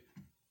 is it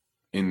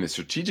in the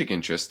strategic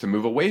interest to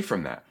move away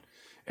from that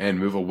and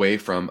move away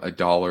from a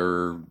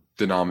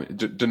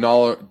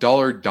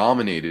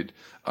dollar-dominated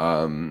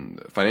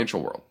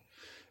financial world?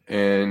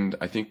 And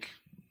I think,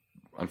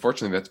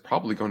 unfortunately, that's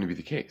probably going to be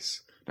the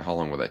case. Now, how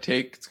long will that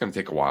take? It's going to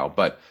take a while,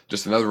 but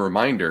just another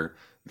reminder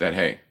that,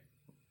 hey,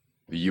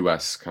 the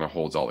U.S. kind of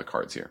holds all the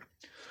cards here.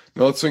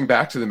 Now let's swing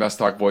back to the Invest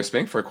Talk Voice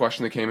Bank for a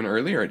question that came in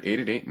earlier at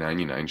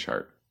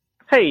 888-99-CHART.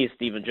 Hey,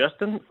 Steve and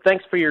Justin.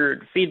 Thanks for your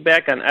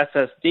feedback on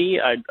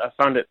SSD. I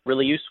found it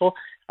really useful.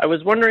 I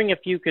was wondering if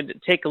you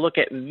could take a look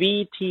at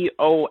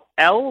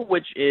VTOL,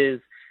 which is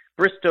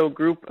Bristow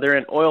Group. They're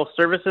an oil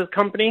services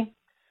company.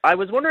 I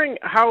was wondering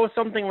how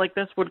something like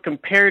this would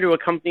compare to a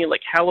company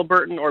like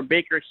Halliburton or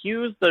Baker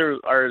Hughes that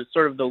are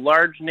sort of the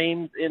large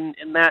names in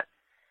that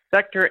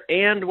sector,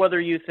 and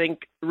whether you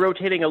think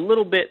rotating a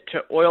little bit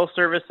to oil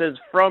services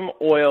from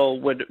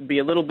oil would be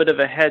a little bit of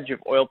a hedge if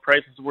oil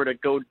prices were to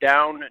go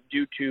down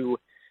due to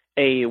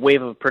a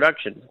wave of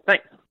production.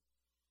 Thanks.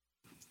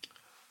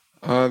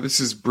 This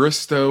is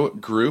Bristow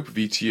Group.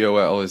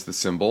 VTOL is the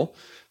symbol.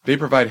 They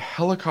provide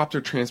helicopter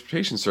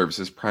transportation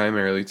services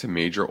primarily to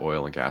major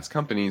oil and gas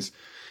companies.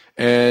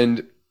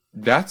 And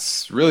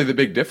that's really the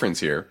big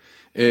difference here,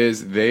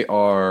 is they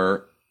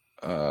are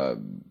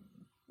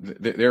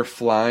they're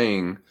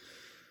flying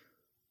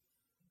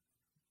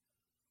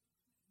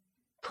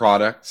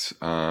products,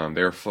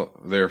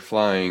 they're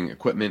flying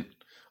equipment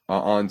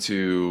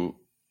onto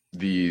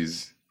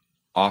these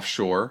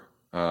offshore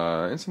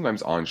and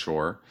sometimes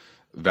onshore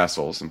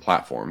vessels and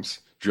platforms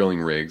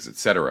drilling rigs,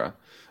 etc.,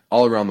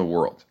 all around the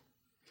world.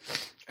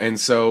 And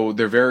so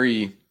they're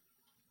very,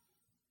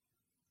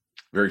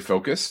 very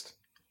focused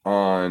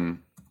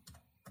on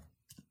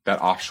that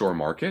offshore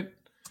market,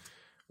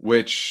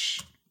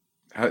 which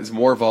has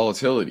more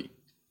volatility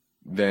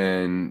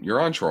than your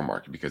onshore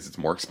market because it's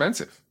more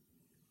expensive.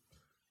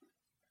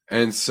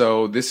 And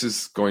so this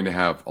is going to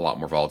have a lot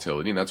more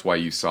volatility, and that's why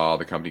you saw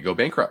the company go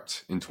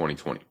bankrupt in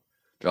 2020.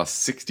 They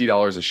lost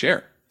 $60 a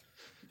share,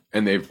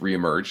 and they've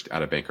reemerged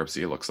out of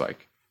bankruptcy, it looks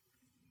like.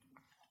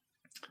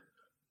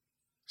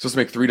 Supposed to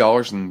make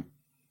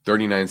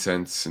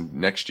 $3.39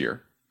 next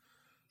year.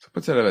 So it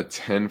puts it at a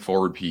 10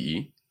 forward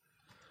PE.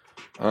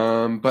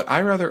 But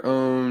I rather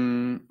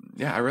own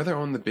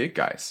the big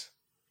guys.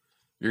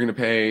 You're going to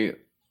pay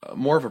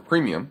more of a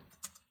premium,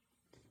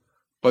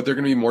 but they're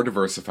going to be more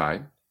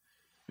diversified.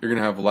 You're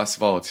going to have less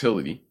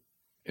volatility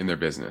in their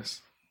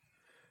business.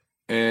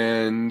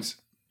 And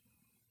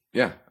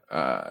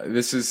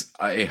this is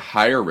a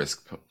higher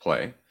risk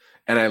play,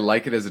 and I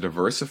like it as a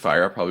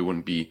diversifier. I probably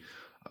wouldn't be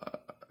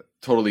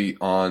totally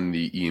on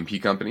the E&P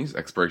companies,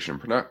 exploration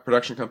and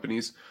production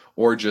companies,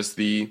 or just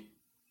the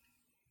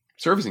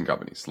servicing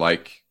companies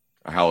like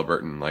a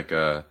Halliburton, like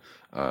a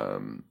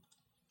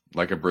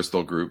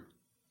Bristol Group.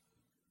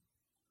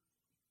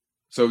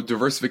 So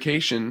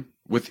diversification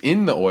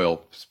within the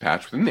oil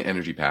patch, within the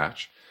energy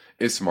patch,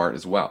 is smart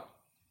as well.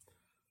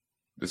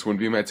 This wouldn't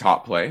be my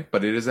top play,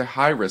 but it is a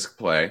high risk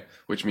play,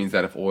 which means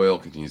that if oil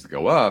continues to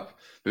go up,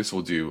 this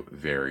will do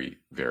very,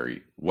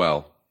 very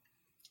well.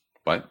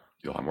 But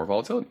you'll have more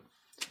volatility.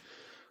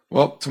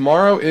 Well,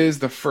 tomorrow is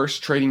the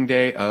first trading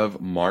day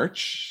of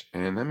March,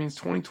 and that means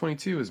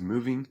 2022 is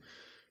moving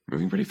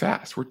pretty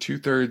fast. We're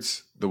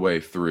 2/3 the way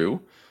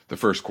through the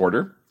first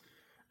quarter.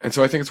 And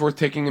so I think it's worth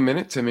taking a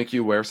minute to make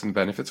you aware of some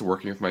benefits of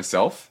working with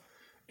myself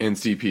and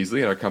Steve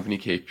Peasley at our company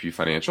KPP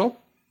Financial,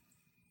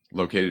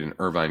 located in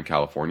Irvine,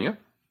 California,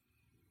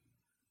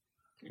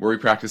 where we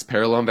practice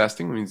parallel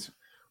investing. It means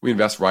we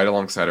invest right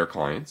alongside our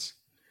clients,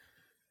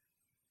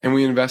 and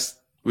we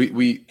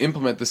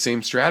implement the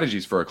same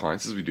strategies for our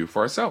clients as we do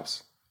for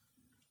ourselves.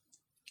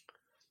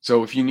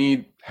 So if you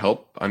need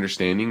help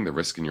understanding the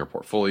risk in your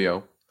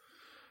portfolio,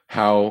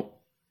 how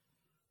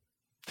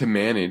to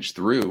manage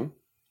through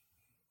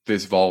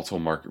this volatile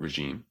market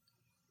regime,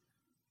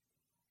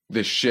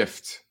 this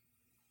shift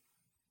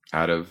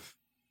out of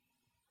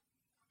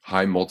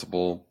high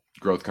multiple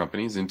growth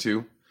companies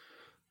into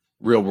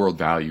real world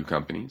value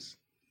companies,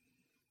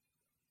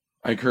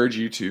 I encourage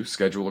you to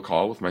schedule a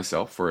call with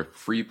myself for a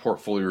free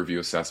portfolio review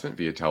assessment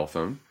via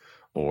telephone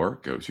or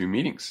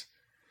GoToMeetings.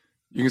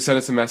 You can send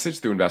us a message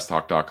through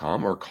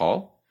investtalk.com or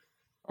call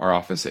our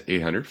office at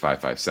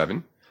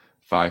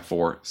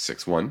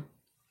 800-557-5461.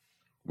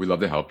 We'd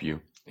love to help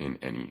you in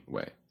any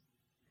way.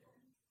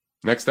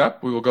 Next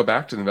up, we will go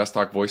back to the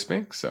InvestTalk Voice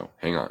Bank, so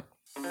hang on.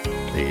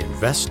 The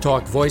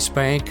InvestTalk Voice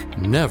Bank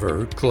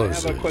never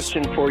closes. I have a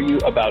question for you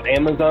about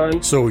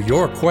Amazon. So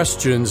your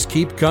questions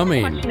keep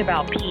coming. Question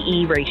about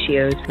PE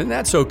ratios. And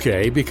that's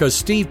okay, because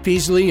Steve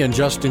Peasley and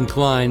Justin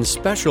Klein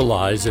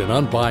specialize in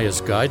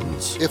unbiased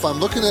guidance. If I'm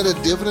looking at a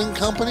dividend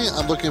company,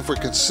 I'm looking for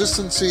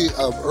consistency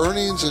of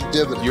earnings and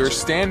dividends. Your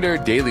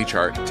standard daily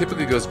chart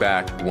typically goes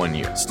back 1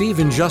 year. Steve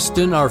and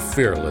Justin are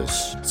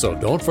fearless, so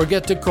don't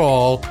forget to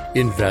call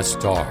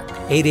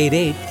InvestTalk.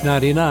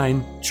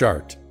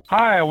 888-99-CHART.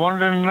 Hi, I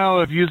wanted to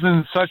know if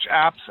using such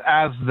apps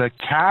as the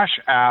Cash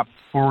App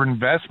for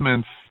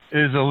investments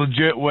is a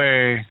legit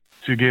way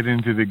to get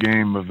into the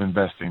game of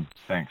investing.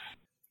 Thanks.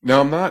 Now,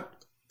 I'm not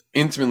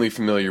intimately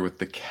familiar with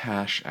the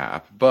Cash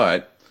App,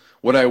 but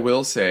what I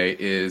will say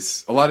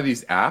is a lot of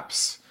these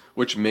apps,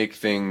 which make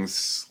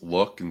things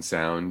look and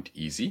sound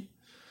easy,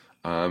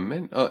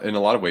 and in a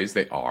lot of ways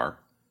they are,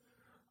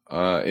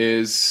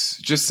 is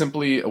just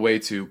simply a way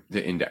to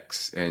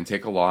index and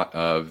take a lot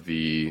of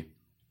the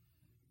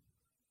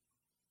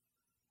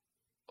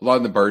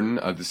burden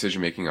of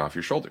decision making off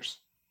your shoulders.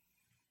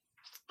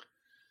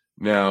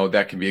 Now,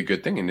 that can be a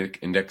good thing.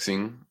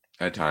 Indexing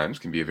at times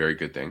can be a very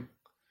good thing.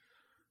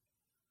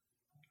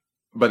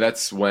 But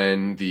that's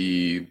when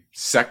the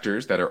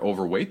sectors that are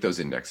overweight those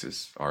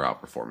indexes are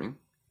outperforming.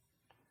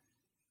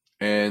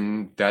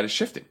 And that is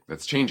shifting.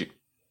 That's changing.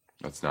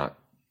 That's not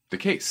the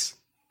case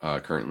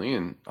currently,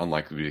 and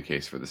unlikely to be the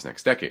case for this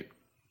next decade.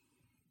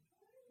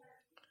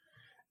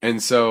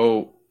 And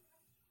so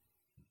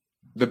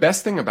the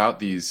best thing about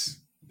these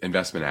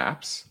investment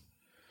apps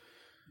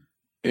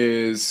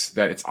is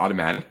that it's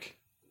automatic.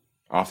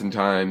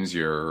 Oftentimes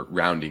you're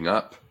rounding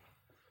up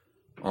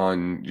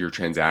on your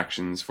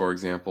transactions, for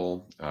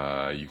example.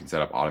 You can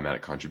set up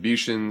automatic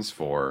contributions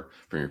from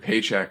your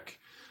paycheck,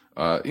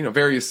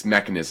 various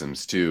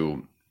mechanisms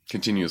to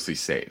continuously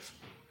save.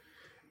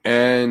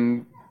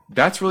 And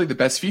that's really the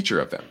best feature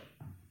of them.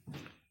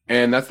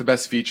 And that's the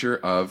best feature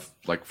of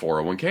like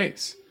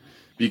 401ks,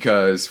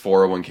 because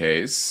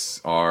 401ks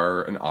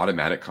are an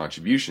automatic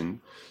contribution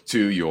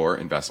to your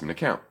investment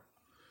account.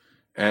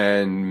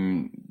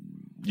 And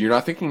you're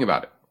not thinking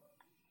about it.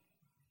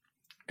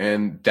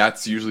 And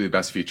that's usually the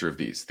best feature of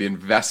these. The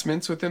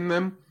investments within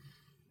them,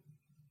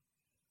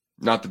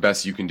 not the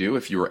best you can do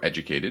if you were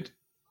educated.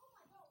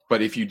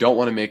 But if you don't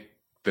want to make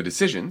the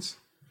decisions,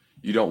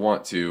 you don't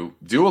want to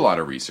do a lot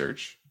of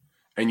research,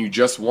 and you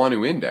just want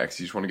to index,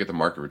 you just want to get the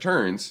market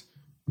returns,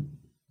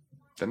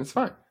 then it's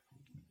fine.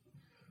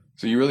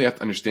 So you really have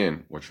to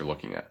understand what you're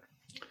looking at.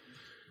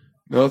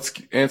 Now let's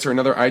answer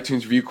another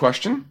iTunes review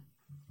question.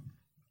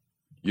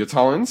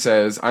 Yotalin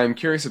says, I am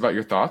curious about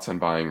your thoughts on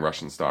buying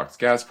Russian stocks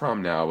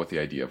Gazprom now with the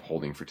idea of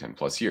holding for 10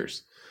 plus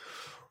years.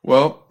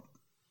 Well,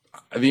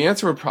 the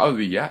answer would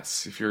probably be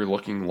yes if you're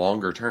looking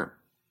longer term.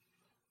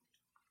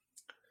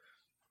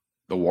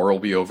 The war will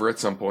be over at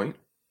some point.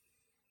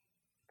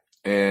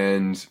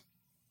 And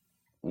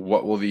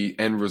what will the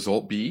end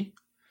result be?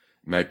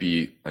 It might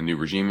be a new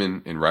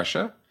regime in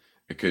Russia.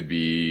 It could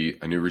be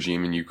a new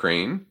regime in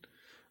Ukraine.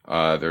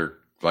 There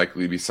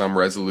likely be some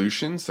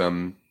resolution,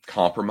 some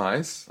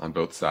compromise on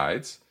both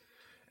sides.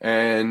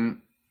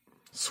 And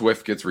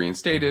SWIFT gets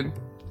reinstated.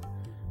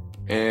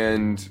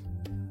 And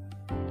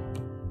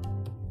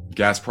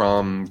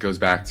Gazprom goes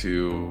back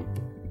to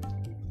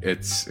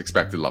its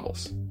expected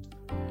levels.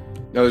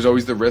 Now, there's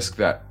always the risk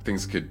that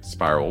things could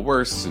spiral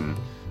worse, and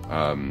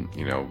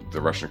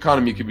the Russian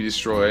economy could be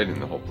destroyed,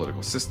 and the whole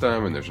political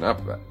system, and there's an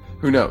upset.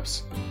 Who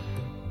knows?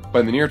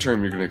 But in the near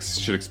term,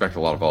 should expect a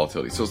lot of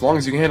volatility. So as long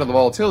as you can handle the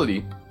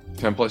volatility,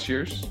 10 plus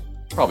years,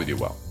 probably do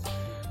well.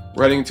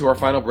 We're heading into our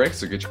final break,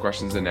 so get your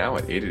questions in now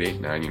at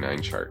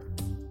 888-99-CHART.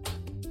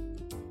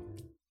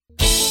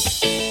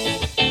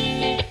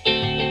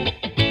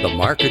 The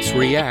markets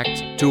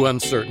react to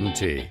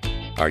uncertainty.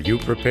 Are you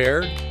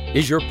prepared?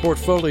 Is your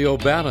portfolio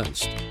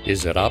balanced?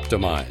 Is it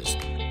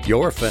optimized?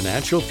 Your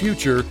financial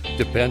future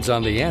depends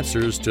on the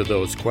answers to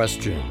those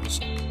questions.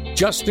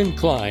 Justin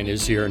Klein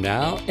is here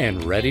now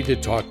and ready to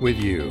talk with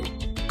you.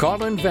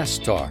 Call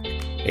Invest Talk,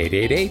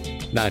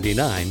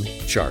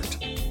 888-99-CHART.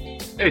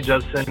 Hey,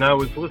 Justin. I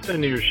was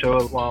listening to your show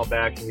a while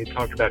back, and you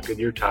talked about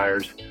Goodyear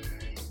Tires,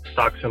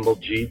 stock symbol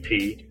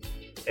GT,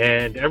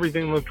 and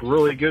everything looked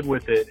really good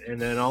with it.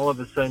 And then all of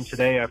a sudden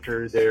today,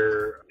 after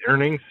their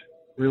earnings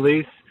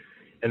release,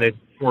 and they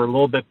were a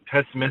little bit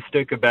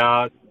pessimistic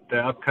about the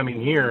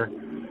upcoming year,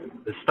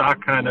 the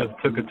stock kind of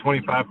took a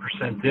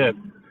 25% dip.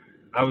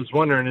 I was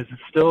wondering, is it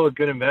still a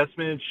good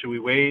investment? Should we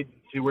wait,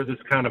 see where this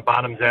kind of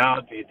bottoms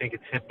out? Do you think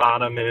it's hit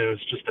bottom and it was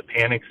just a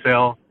panic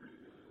sell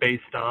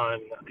based on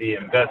the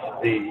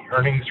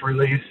earnings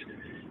release?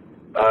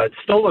 It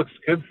still looks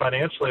good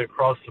financially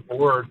across the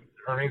board.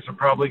 Earnings are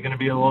probably going to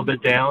be a little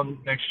bit down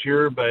next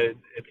year, but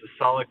it's a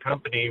solid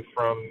company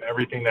from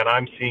everything that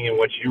I'm seeing and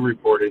what you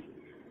reported.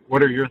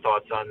 What are your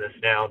thoughts on this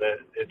now that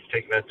it's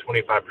taken a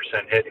 25%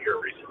 hit here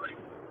recently?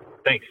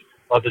 Thanks.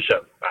 Love the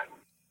show. Bye.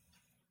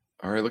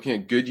 All right, looking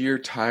at Goodyear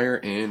Tire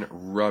and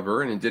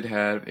Rubber, and it did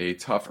have a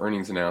tough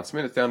earnings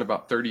announcement. It's down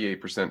about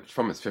 38%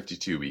 from its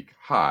 52-week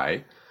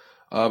high.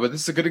 But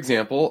this is a good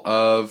example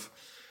of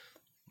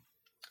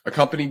a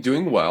company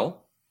doing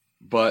well,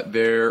 but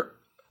their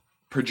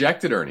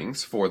projected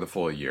earnings for the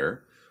full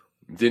year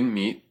didn't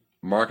meet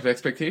market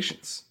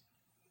expectations.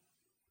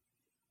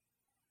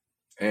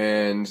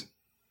 And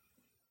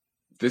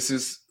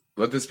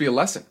let this be a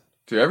lesson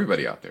to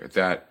everybody out there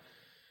that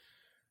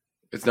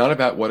it's not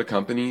about what a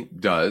company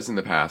does in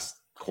the past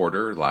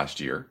quarter or last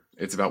year.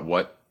 It's about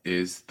what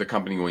is the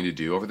company going to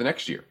do over the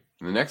next year,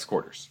 in the next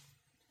quarters.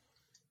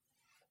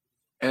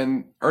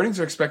 And earnings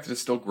are expected to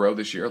still grow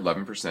this year,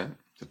 11%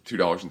 to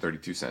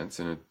 $2.32,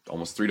 and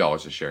almost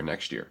 $3 a share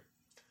next year.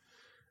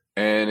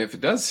 And if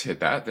it does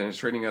hit that, then it's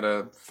trading at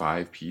a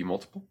 5P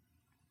multiple,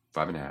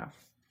 5.5.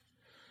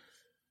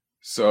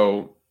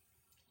 So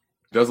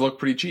it does look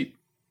pretty cheap.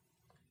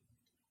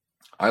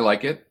 I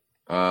like it.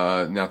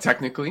 Now,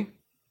 technically,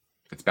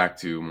 it's back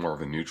to more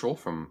of a neutral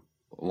from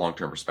a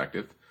long-term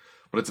perspective,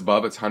 but it's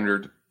above its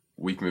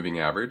 100-week moving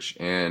average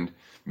and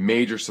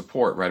major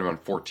support right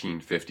around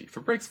 1450. If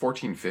it breaks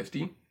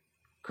 1450,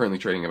 currently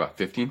trading about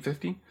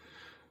 1550,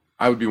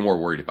 I would be more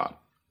worried about it.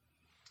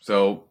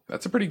 So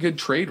that's a pretty good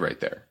trade right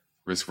there,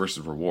 risk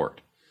versus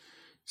reward,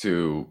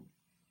 to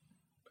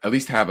at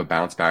least have a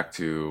bounce back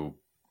to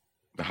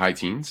the high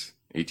teens,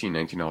 $18,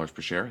 $19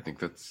 per share. I think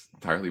that's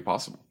entirely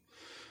possible.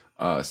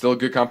 Still a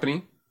good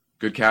company,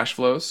 good cash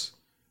flows,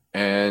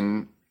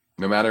 and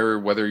no matter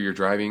whether you're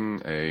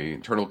driving an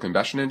internal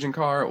combustion engine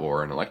car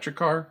or an electric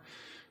car,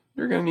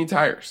 you're going to need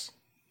tires.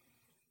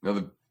 Now,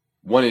 the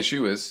one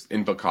issue is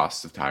input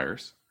costs of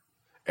tires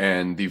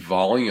and the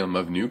volume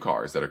of new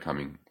cars that are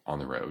coming on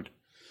the road.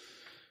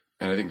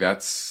 And I think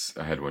that's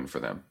a headwind for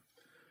them.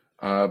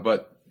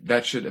 But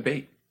that should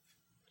abate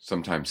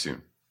sometime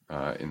soon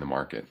in the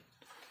market.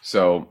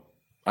 So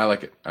I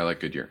like it. I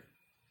like Goodyear.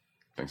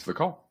 Thanks for the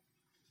call.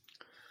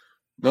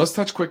 Now let's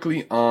touch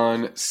quickly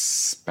on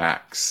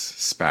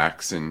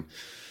SPACs. And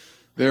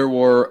there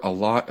were a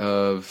lot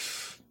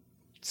of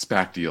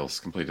SPAC deals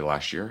completed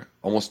last year,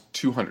 almost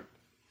 200,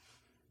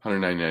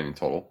 199 in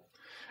total.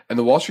 And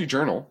the Wall Street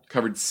Journal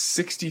covered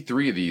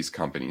 63 of these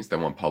companies that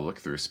went public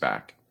through a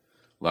SPAC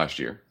last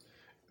year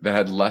that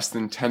had less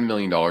than $10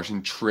 million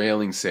in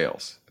trailing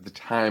sales at the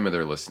time of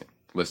their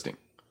listing.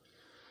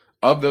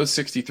 Of those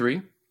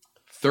 63,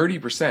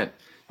 30%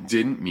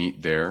 didn't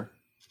meet their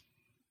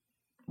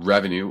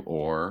revenue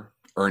or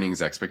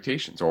earnings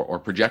expectations or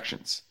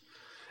projections.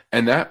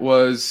 And that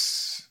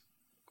was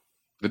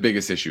the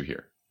biggest issue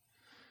here,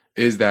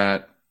 is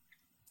that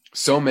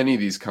so many of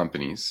these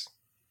companies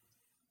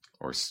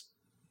or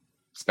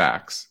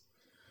SPACs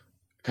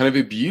kind of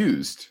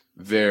abused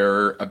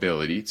their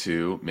ability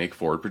to make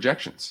forward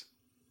projections.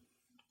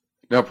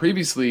 Now,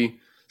 previously,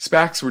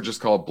 SPACs were just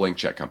called blank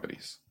check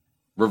companies,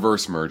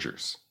 reverse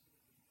mergers.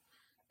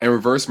 And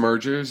reverse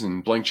mergers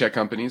and blank check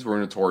companies were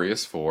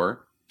notorious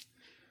for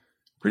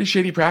pretty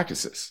shady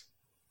practices,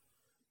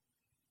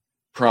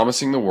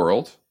 promising the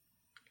world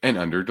and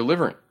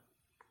under-delivering.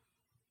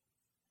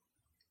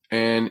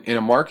 And in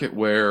a market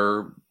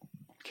where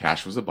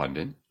cash was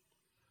abundant,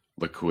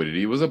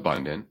 liquidity was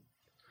abundant,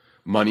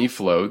 money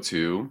flowed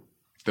to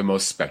the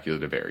most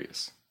speculative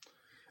areas.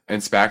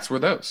 And SPACs were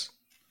those.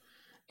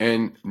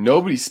 And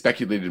nobody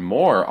speculated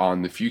more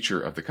on the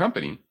future of the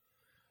company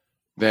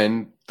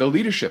than the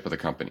leadership of the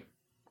company.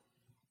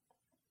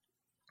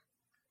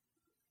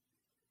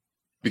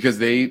 Because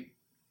they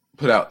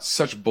put out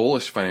such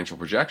bullish financial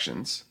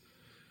projections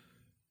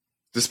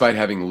despite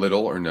having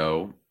little or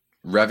no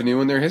revenue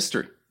in their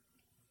history.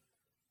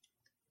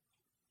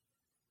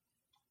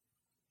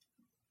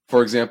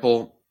 For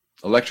example,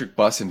 electric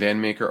bus and van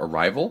maker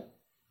Arrival,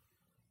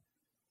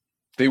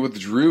 they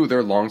withdrew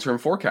their long-term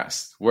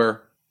forecasts,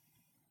 where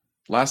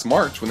last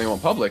March, when they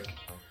went public,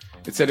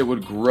 it said it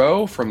would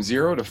grow from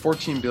 $0 to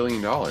 $14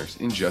 billion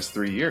in just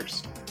 3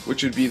 years,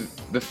 which would be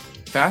the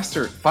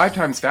 5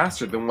 times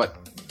faster than what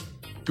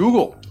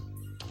Google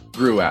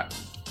grew at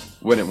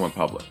when it went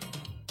public.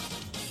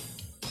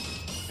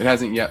 It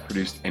hasn't yet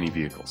produced any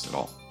vehicles at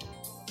all.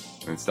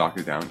 And stock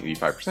is down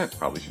 85%,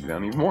 probably should be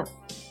down even more.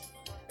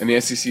 And the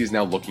SEC is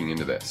now looking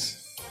into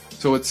this.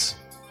 So it's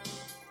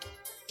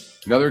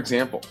another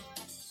example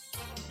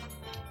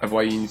of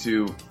why you need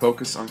to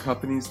focus on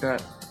companies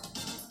that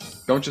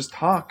don't just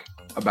talk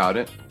about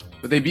it,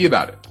 but they be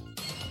about it,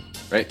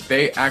 right?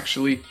 They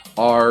actually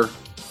are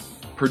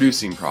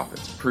producing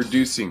profits,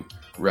 producing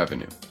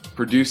revenue,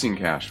 producing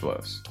cash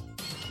flows,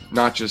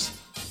 not just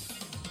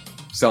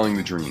selling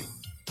the dream.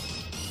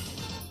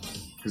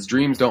 Because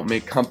dreams don't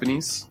make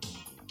companies,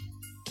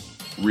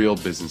 real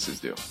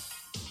businesses do.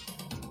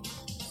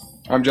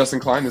 I'm Justin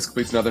Klein. This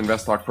completes another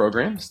Invest Talk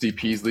program. Steve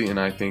Peasley and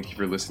I thank you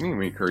for listening, and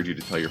we encourage you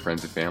to tell your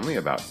friends and family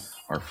about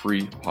our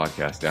free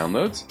podcast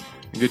downloads.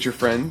 And get your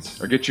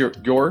friends, or get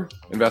your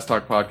Invest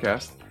Talk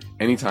podcast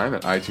anytime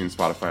at iTunes,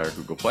 Spotify, or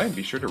Google Play. And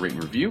be sure to rate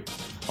and review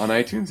on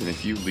iTunes. And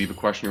if you leave a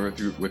question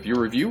with your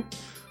review,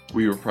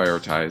 we will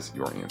prioritize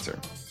your answer.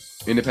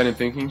 Independent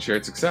thinking,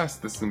 shared success.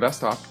 This is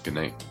Invest Talk. Good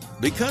night.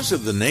 Because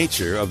of the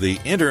nature of the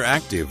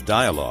interactive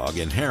dialogue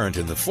inherent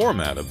in the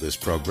format of this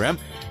program,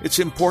 it's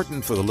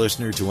important for the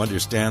listener to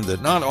understand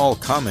that not all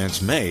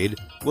comments made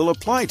will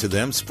apply to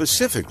them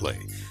specifically.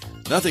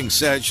 Nothing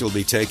said shall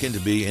be taken to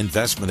be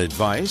investment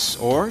advice,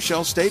 or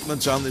shall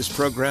statements on this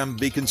program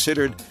be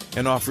considered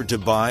an offer to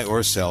buy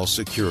or sell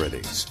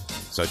securities.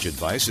 Such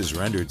advice is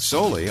rendered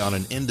solely on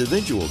an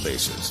individual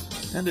basis,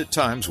 and at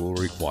times will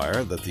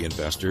require that the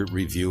investor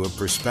review a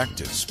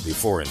prospectus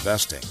before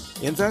investing.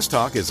 Invest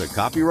Talk is a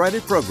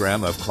copyrighted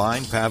program of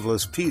Klein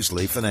Pavlis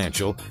Peasley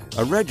Financial,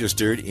 a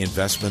registered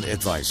investment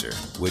advisor,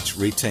 which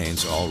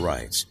retains all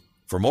rights.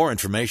 For more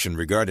information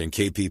regarding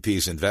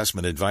KPP's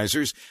investment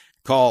advisors,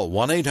 call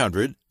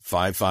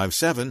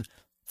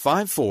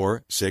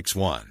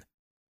 1-800-557-5461.